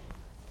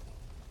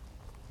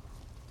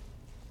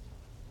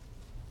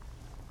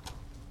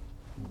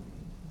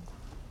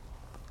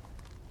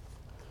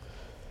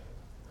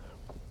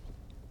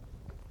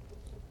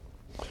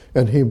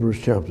 And Hebrews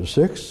chapter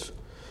 6,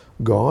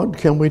 God,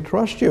 can we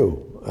trust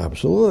you?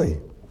 Absolutely.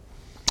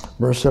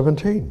 Verse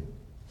 17.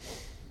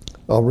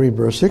 I'll read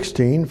verse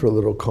 16 for a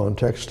little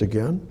context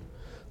again.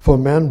 For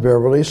men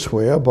verily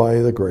swear by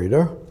the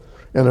greater,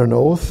 and an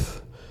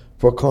oath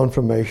for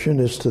confirmation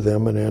is to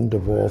them an end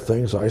of all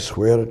things. I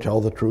swear to tell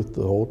the truth,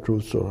 the whole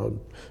truth, so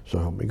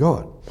help me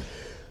God.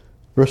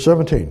 Verse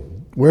 17.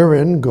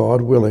 Wherein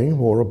God willing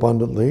more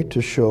abundantly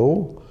to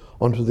show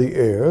unto the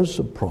heirs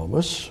of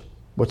promise.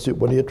 What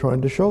are you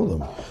trying to show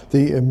them?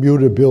 The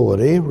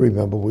immutability,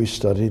 remember we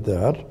studied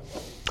that.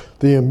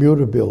 The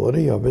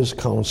immutability of his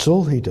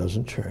counsel, he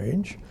doesn't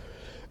change.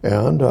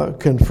 And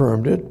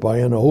confirmed it by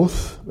an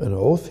oath,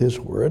 his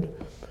word,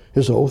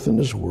 his oath and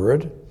his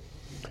word.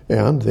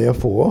 And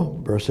therefore,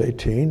 verse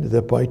 18,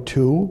 that by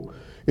two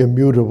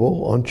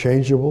immutable,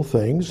 unchangeable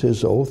things,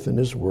 his oath and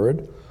his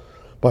word,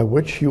 by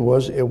which it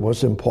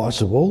was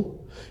impossible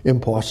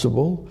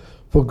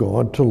for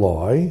God to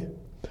lie,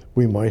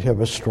 we might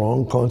have a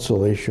strong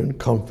consolation,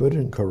 comfort,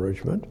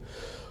 encouragement,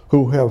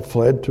 who have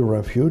fled to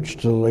refuge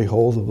to lay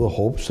hold of the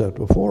hope set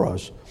before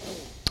us,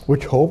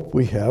 which hope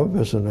we have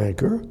as an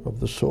anchor of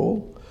the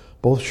soul,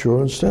 both sure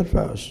and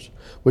steadfast,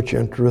 which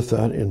entereth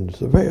that into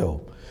the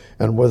veil.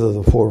 And whether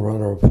the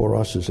forerunner for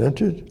us is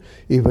entered,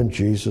 even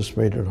Jesus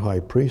made it high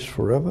priest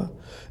forever,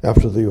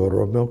 after the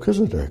order of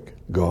Melchizedek.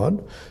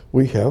 God,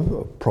 we have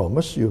a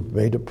promise. You've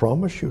made a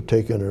promise. You've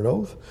taken an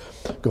oath.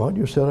 God,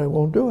 you said I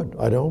won't do it.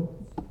 I don't.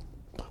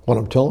 What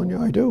I'm telling you,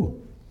 I do.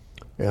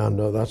 And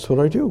that's what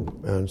I do.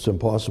 And it's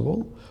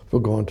impossible for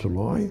God to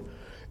lie.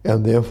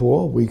 And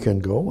therefore, we can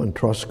go and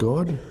trust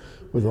God,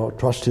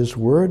 trust his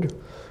word.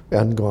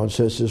 And God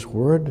says his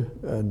word,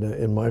 and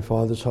in my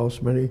Father's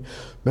house many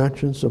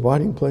mansions,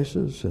 abiding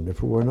places, and if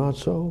it were not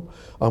so,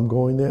 I'm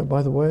going there,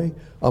 by the way.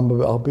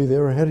 I'll be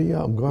there ahead of you.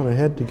 I'm going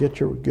ahead to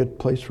get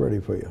place ready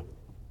for you.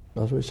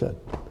 That's what he said.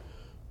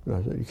 And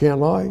I said, you can't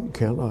lie? You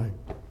can't lie.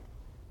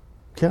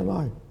 Can't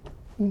lie.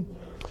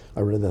 I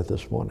read that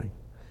this morning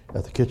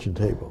at the kitchen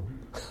table.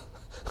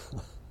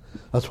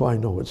 That's why I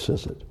know it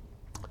says it.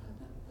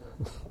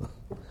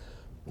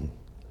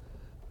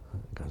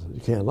 God said, you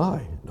can't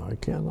lie. No, I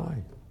can't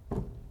lie.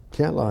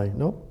 Can't lie.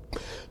 Nope.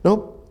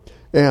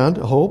 And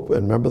hope,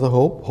 and remember the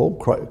hope.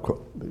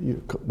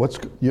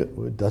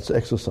 That's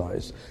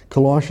exercise.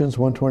 Colossians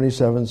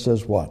 1:27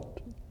 says what?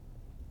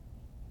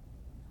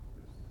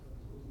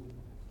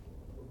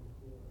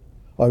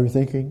 Are you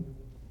thinking?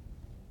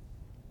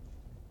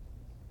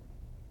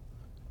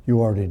 You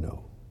already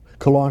know.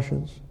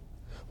 Colossians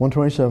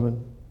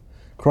 1:27,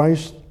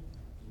 Christ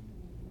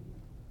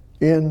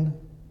in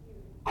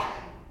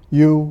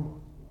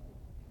you,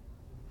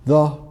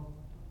 the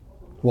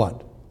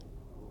what?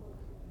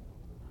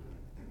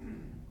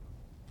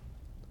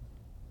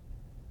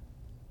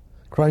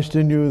 Christ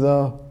in you,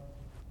 the,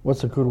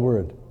 what's a good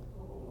word?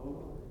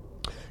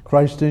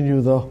 Christ in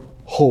you, the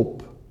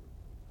hope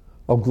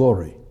of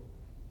glory.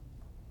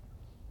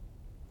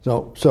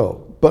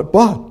 But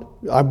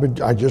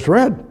I just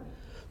read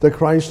that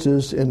Christ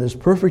is in his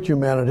perfect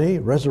humanity,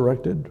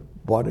 resurrected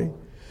body,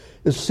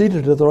 is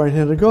seated at the right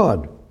hand of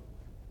God.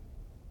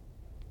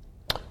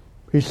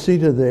 He's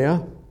seated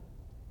there,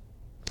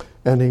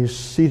 and he's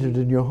seated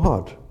in your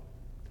heart.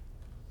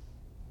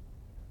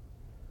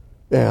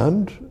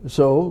 And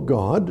so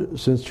God,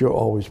 since you're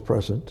always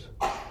present,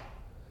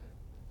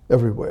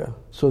 everywhere,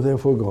 so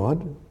therefore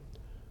God,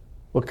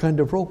 what kind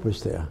of rope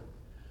is there?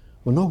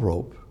 Well, no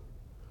rope.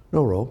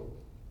 No rope.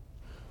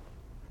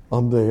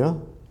 I'm there,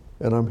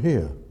 and I'm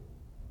here.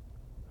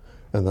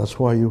 And that's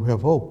why you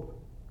have hope,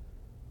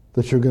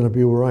 that you're going to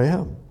be where I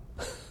am.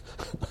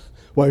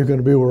 Why are you going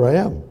to be where I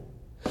am?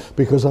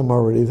 Because I'm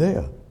already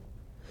there.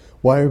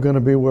 Why are you going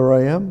to be where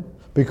I am?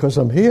 Because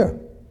I'm here.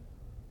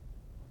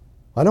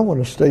 I don't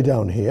want to stay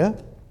down here.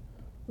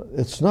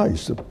 It's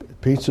nice. The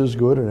pizza's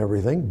good and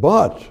everything,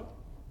 but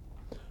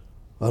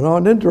I'm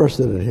not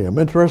interested in here. I'm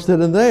interested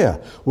in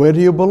there. Where do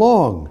you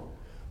belong?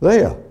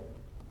 There.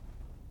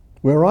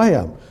 Where I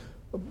am.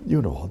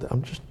 You know,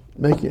 I'm just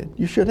making it.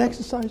 You should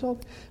exercise all.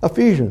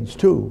 Ephesians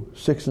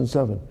 2:6 and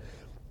 7.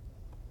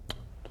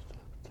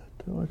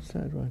 What's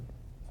that, right?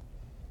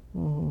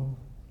 Oh.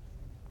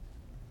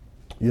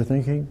 You're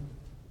thinking?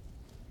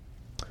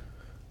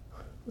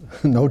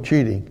 No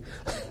cheating.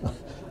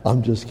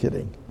 I'm just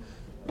kidding.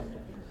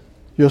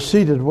 You're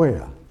seated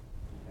where?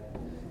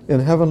 In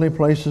heavenly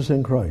places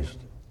in Christ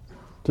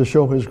to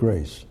show his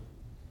grace.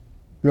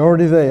 You're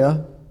already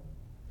there.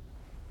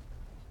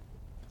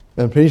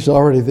 And peace is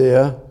already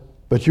there,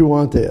 but you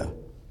aren't there.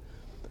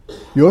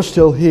 You're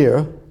still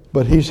here,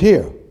 but he's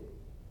here.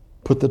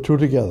 Put the two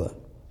together.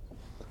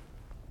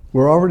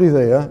 We're already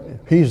there,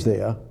 he's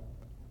there,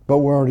 but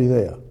we're already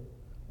there.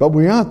 But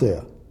we aren't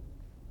there.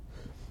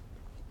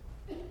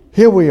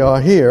 Here we are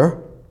here,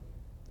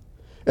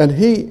 and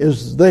he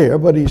is there,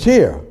 but he's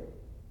here.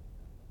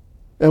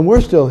 And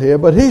we're still here,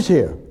 but he's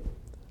here.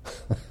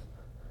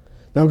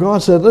 Now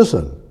God said,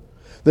 listen,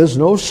 there's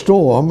no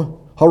storm,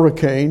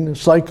 hurricane,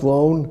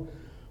 cyclone,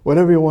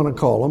 whatever you want to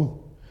call them.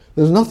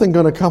 There's nothing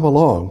going to come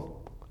along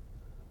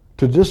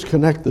to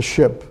disconnect the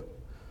ship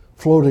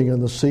floating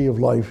in the sea of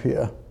life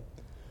here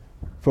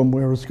from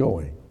where it's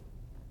going.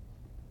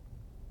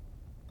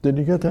 Did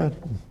you get that?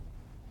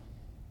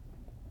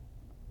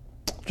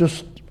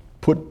 Just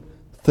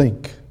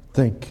think.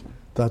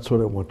 That's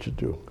what I want you to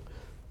do.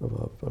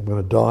 I'm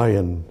going to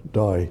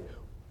die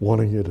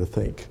wanting you to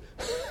think.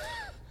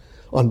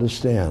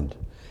 Understand.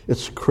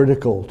 It's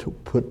critical to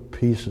put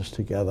pieces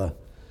together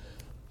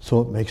so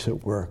it makes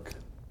it work.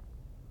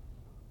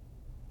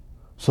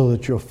 So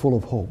that you're full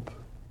of hope.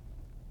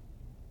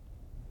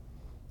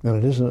 And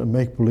it isn't a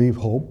make-believe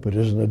hope. It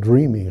isn't a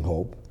dreaming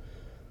hope.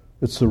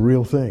 It's the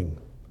real thing.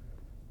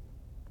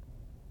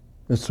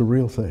 It's the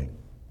real thing.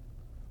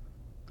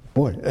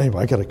 Boy,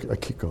 anyway, I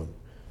keep going.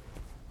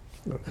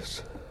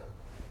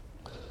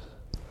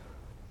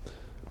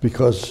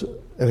 Because,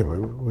 anyway,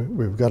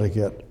 we've got to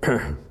get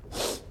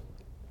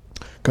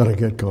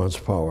God's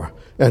power.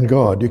 And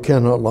God, you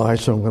cannot lie,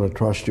 so I'm going to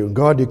trust you. And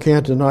God, you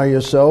can't deny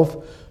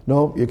yourself.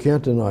 No, you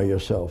can't deny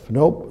yourself.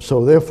 Nope.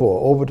 So therefore,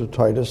 over to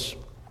Titus.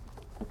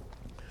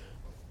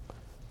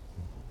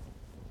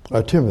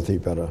 Timothy,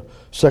 better.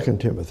 2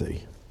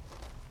 Timothy.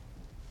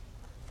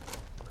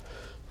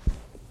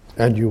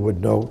 And you would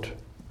note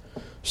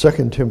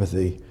 2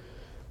 Timothy,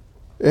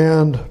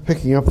 and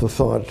picking up the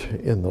thought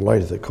in the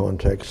light of the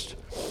context,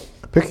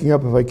 picking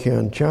up, if I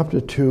can, chapter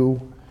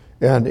 2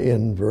 and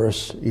in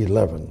verse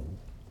 11.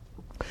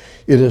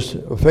 It is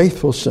a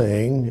faithful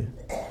saying,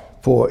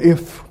 for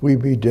if we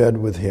be dead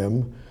with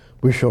him,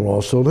 we shall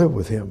also live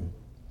with him.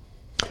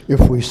 If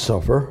we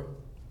suffer,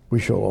 we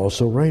shall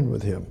also reign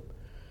with him.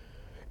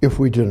 If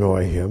we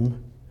deny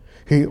him,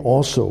 he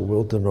also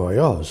will deny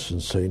us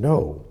and say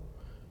no.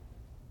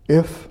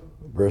 If,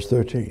 verse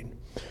 13,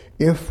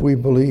 if we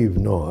believe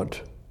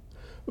not,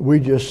 we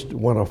just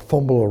want to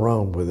fumble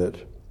around with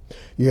it,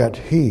 yet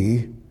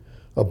he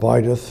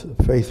abideth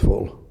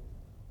faithful.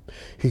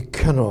 He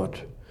cannot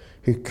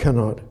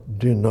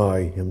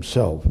deny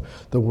himself.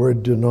 The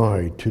word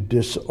deny, to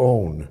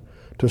disown,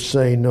 to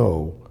say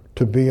no,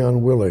 to be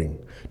unwilling,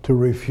 to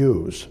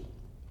refuse.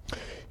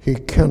 He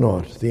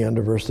cannot, the end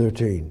of verse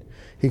 13,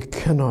 he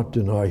cannot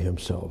deny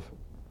himself.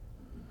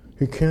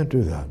 He can't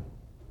do that.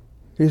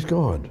 He's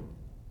God.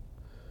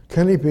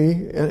 Can he be?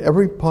 And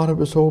every part of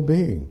his whole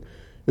being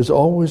is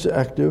always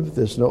active.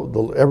 There's the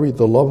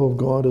love of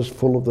God is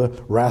full of the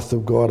wrath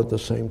of God at the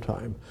same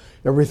time.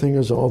 Everything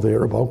is all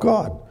there about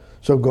God.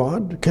 So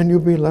God, can you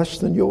be less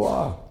than you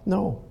are?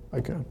 No,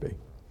 I can't be.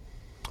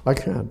 I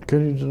can't.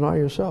 Can you deny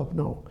yourself?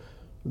 No.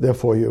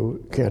 Therefore,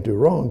 you can't do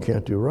wrong,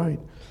 can't do right.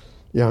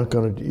 You're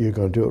going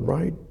to do it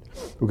right.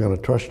 We're going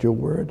to trust your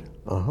word.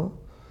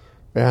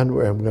 And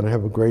we're going to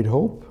have a great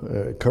hope,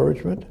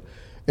 encouragement,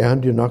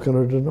 and you're not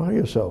going to deny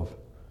yourself.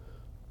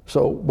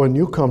 So when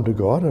you come to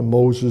God, and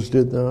Moses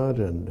did that,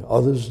 and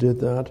others did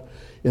that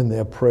in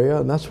their prayer,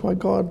 and that's why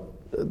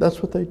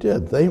that's what they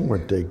did. They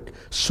weren't big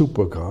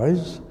super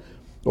guys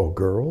or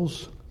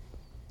girls.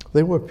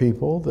 They were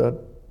people that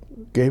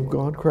gave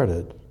God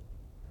credit.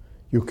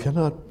 You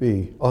cannot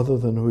be other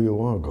than who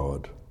you are,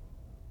 God.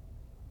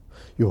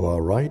 You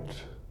are right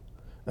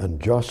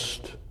and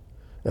just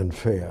and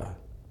fair.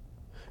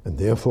 And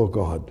therefore,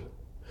 God,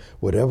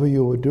 whatever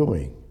you are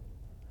doing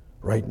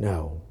right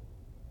now,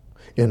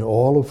 in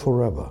all of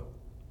forever,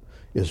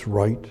 is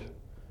right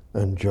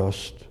and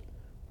just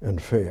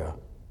and fair.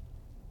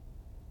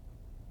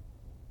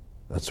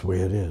 That's the way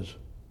it is.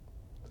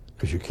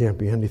 Because you can't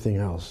be anything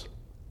else,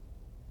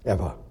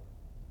 ever.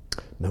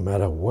 No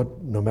matter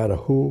what, no matter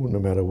who, no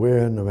matter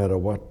where, no matter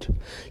what,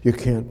 you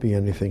can't be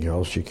anything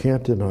else. You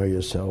can't deny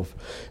yourself.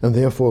 And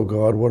therefore,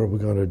 God, what are we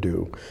going to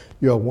do?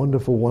 Your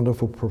wonderful,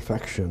 wonderful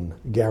perfection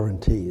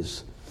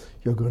guarantees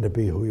you're going to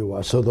be who you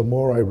are. So the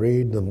more I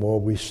read, the more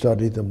we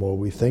study, the more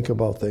we think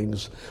about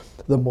things,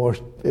 the more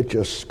it's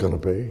just going to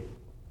be.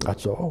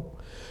 That's all.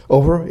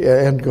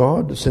 And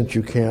God, since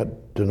you can't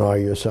deny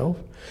yourself,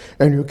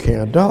 and you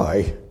can't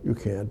die. You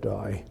can't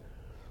die.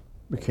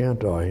 You can't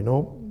die.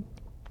 No.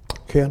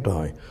 Can't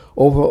die.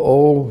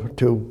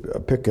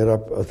 To pick it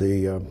up,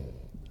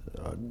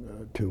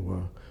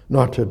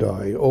 not to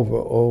die.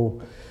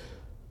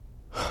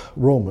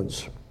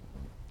 Romans.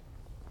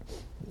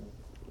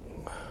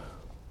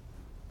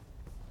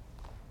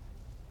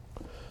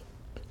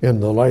 In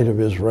the light of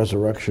his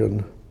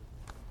resurrection,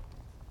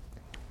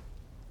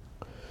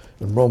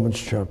 in Romans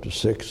chapter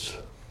 6,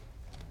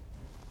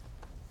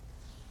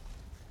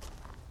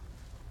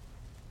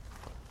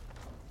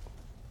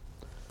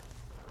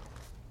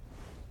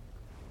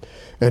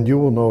 and you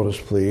will notice,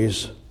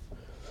 please,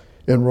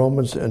 in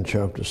Romans and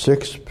chapter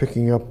 6,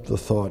 picking up the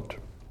thought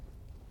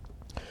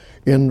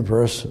in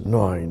verse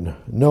 9,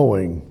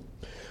 knowing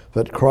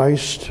that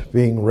Christ,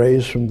 being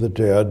raised from the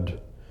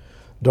dead,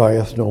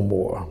 dieth no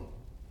more.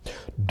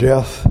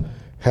 Death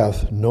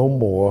hath no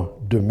more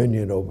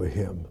dominion over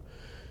him.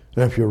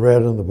 And if you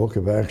read in the book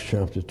of Acts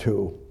chapter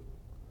 2,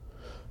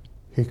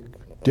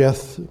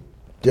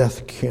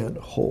 death can't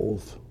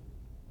hold.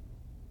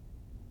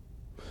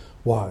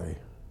 Why?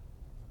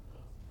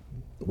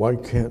 Why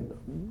can't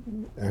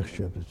Acts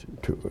chapter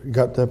 2? You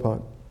got that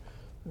part?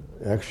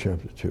 Acts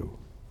chapter 2.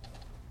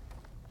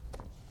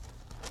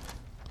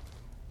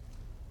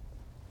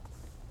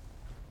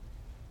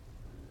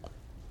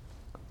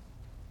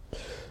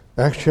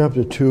 Acts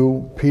chapter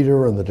 2,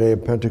 Peter on the day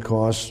of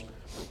Pentecost,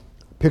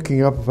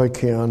 picking up, if I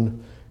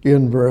can,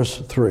 in verse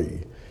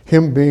 3.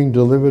 Him being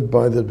delivered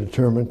by the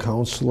determined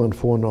counsel and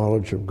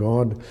foreknowledge of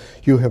God,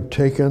 you have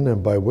taken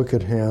and by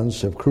wicked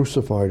hands have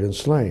crucified and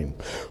slain.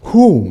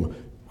 Whom,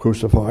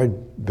 crucified,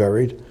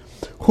 buried,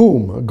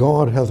 whom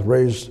God hath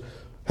raised,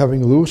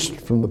 having loosed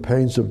from the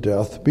pains of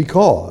death,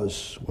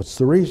 because, what's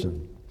the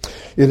reason?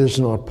 It is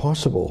not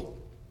possible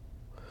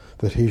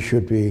that he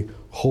should be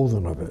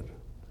holden of it.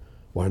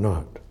 Why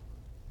not?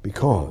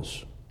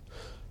 Because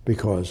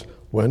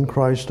when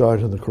Christ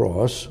died on the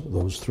cross,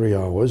 those 3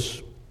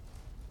 hours,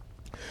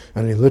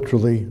 and he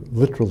literally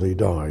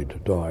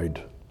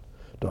died.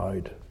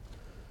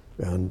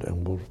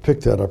 And we'll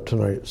pick that up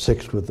tonight at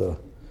 6 with the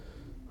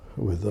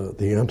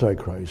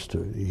Antichrist.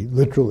 He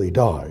literally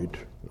died.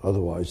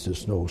 Otherwise,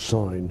 there's no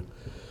sign.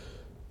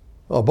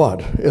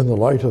 But in the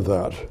light of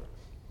that,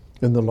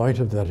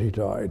 he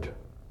died.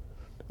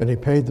 And he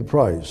paid the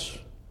price.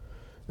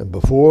 And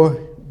before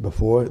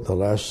one of the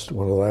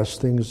last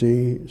things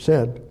he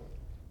said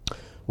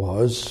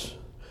was,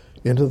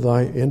 into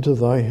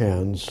thy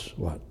hands,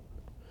 what?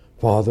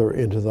 Father,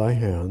 into thy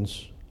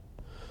hands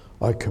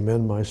I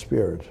commend my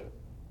spirit.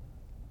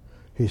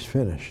 He's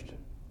finished.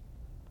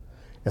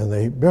 And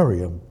they bury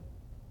him.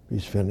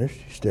 He's finished.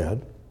 He's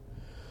dead.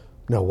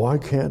 Now, why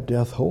can't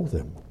death hold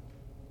him?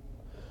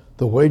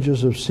 The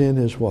wages of sin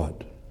is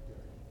what?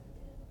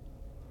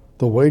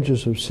 The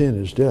wages of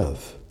sin is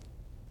death.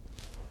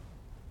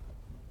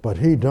 But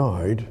he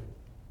died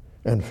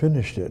and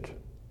finished it.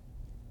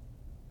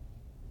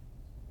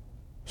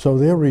 So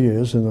there he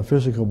is in the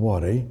physical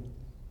body,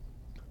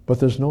 but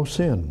there's no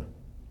sin,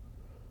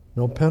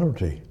 no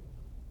penalty.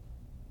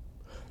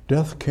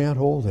 Death can't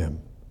hold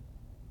him.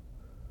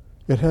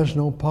 It has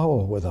no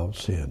power without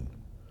sin.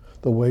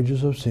 The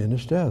wages of sin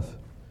is death.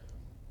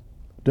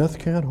 Death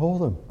can't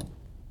hold him.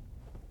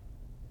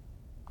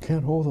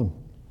 Can't hold him.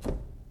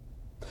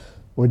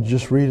 We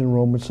just read in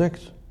Romans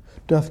 6,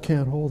 death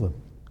can't hold him.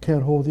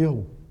 Can't hold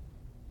you.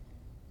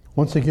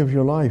 Once they give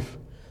your life,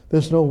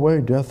 there's no way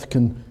death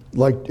can,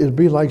 it'd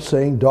be like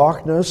saying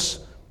darkness.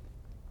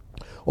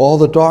 All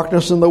the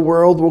darkness in the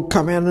world will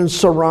come in and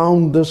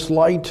surround this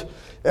light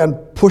and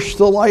push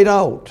the light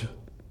out.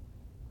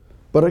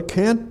 But it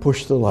can't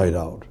push the light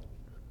out.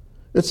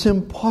 It's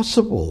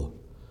impossible.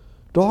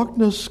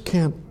 Darkness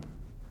can't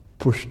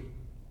push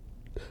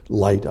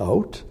light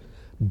out.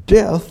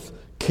 Death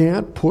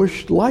can't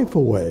push life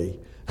away.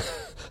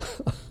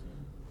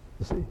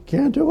 See,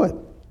 can't do it.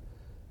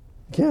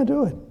 Can't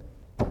do it.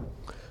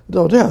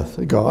 No death,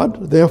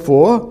 God.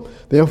 Therefore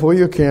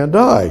you can't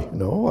die.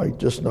 No, I'm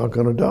just not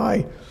going to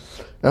die.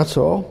 That's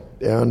all.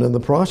 And in the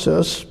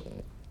process,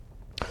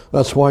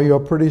 that's why you're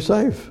pretty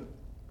safe.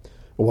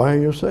 Why are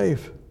you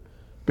safe?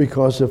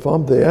 Because if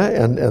I'm there,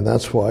 and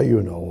that's why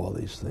you know all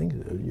these things,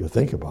 you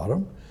think about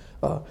them,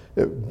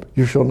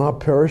 you shall not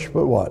perish,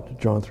 but what?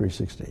 John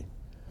 3:16.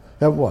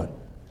 Have what?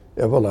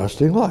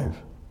 Everlasting life.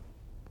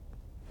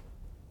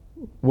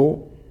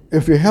 Well,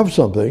 if you have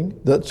something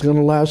that's going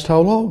to last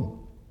how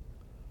long?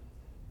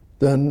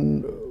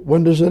 Then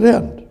when does it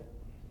end?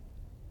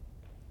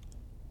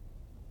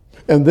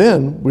 And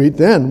then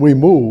we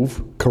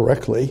move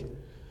correctly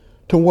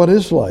to what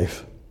is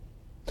life.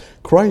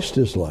 Christ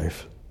is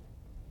life.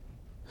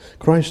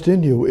 Christ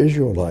in you is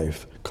your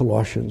life.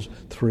 Colossians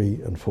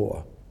 3 and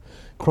 4.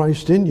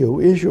 Christ in you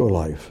is your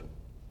life.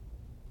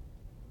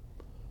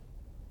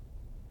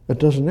 It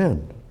doesn't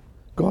end.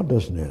 God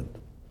doesn't end.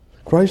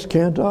 Christ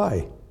can't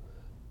die.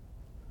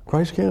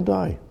 Christ can't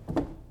die.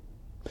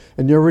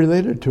 And you're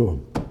related to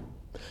him.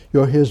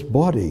 You're his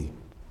body.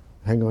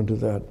 Hang on to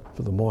that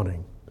for the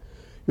morning.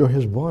 You're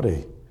his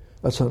body.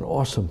 That's an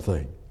awesome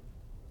thing.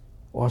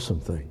 Awesome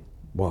thing.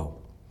 Wow.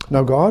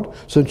 Now God,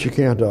 since you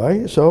can't die,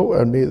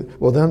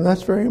 then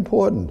that's very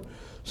important,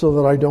 so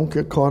that I don't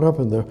get caught up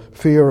in the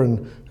fear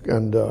and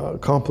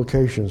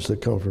complications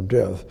that come from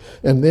death.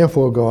 And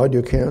therefore, God,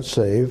 you can't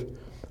save.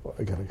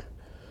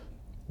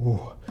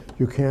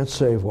 You can't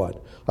save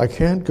what? I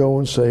can't go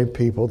and save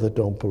people that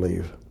don't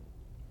believe.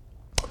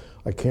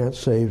 I can't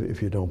save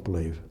if you don't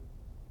believe.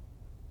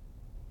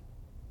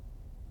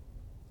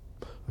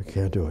 I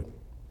can't do it.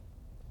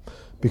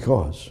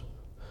 Because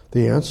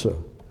the answer,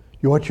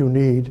 what you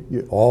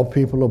need, all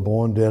people are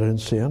born dead in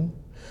sin.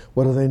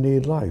 What do they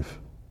need? Life.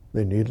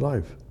 They need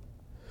life.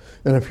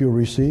 And if you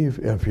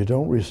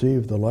don't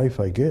receive the life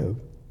I give,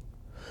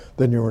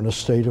 then you're in a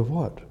state of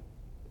what?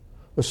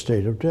 A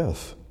state of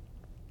death.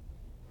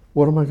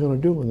 What am I going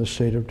to do in the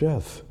state of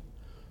death?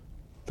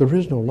 There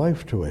is no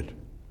life to it.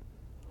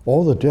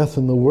 All the death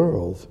in the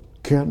world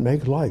can't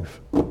make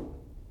life.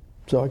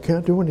 So I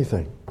can't do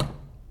anything.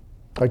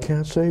 I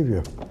can't save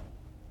you.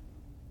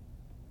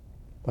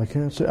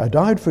 I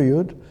died for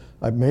you.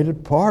 I made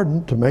it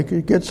pardon to make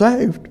you get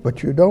saved,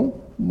 but you don't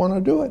want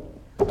to do it.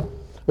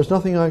 There's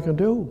nothing I can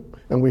do.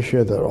 And we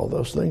share all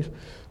those things.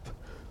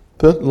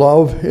 That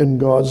love in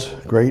God's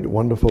great,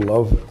 wonderful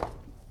love,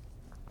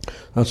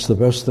 that's the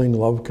best thing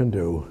love can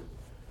do,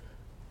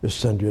 is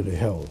send you to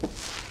hell.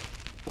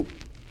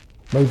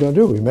 What are you going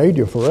to do? He made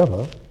you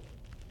forever.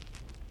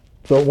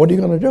 So what are you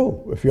going to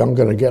do? If you're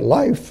going to get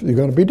life, you're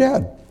going to be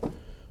dead.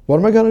 What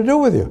am I going to do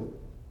with you?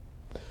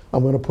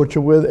 I'm going to put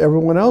you with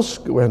everyone else,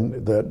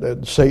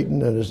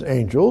 Satan and his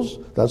angels.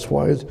 That's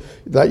why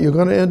that you're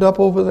going to end up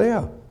over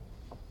there.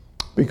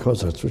 Because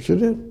that's what you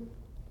did.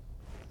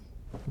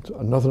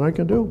 There's nothing I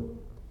can do.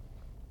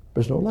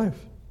 There's no life.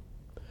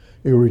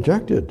 You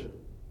rejected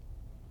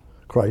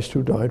Christ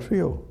who died for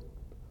you.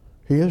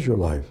 He is your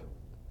life.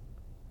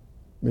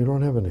 You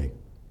don't have any.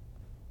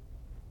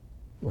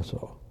 That's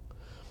all.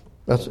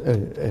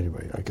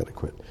 Anyway, I got to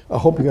quit. I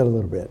hope you got a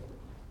little bit.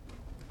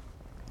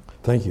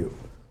 Thank you.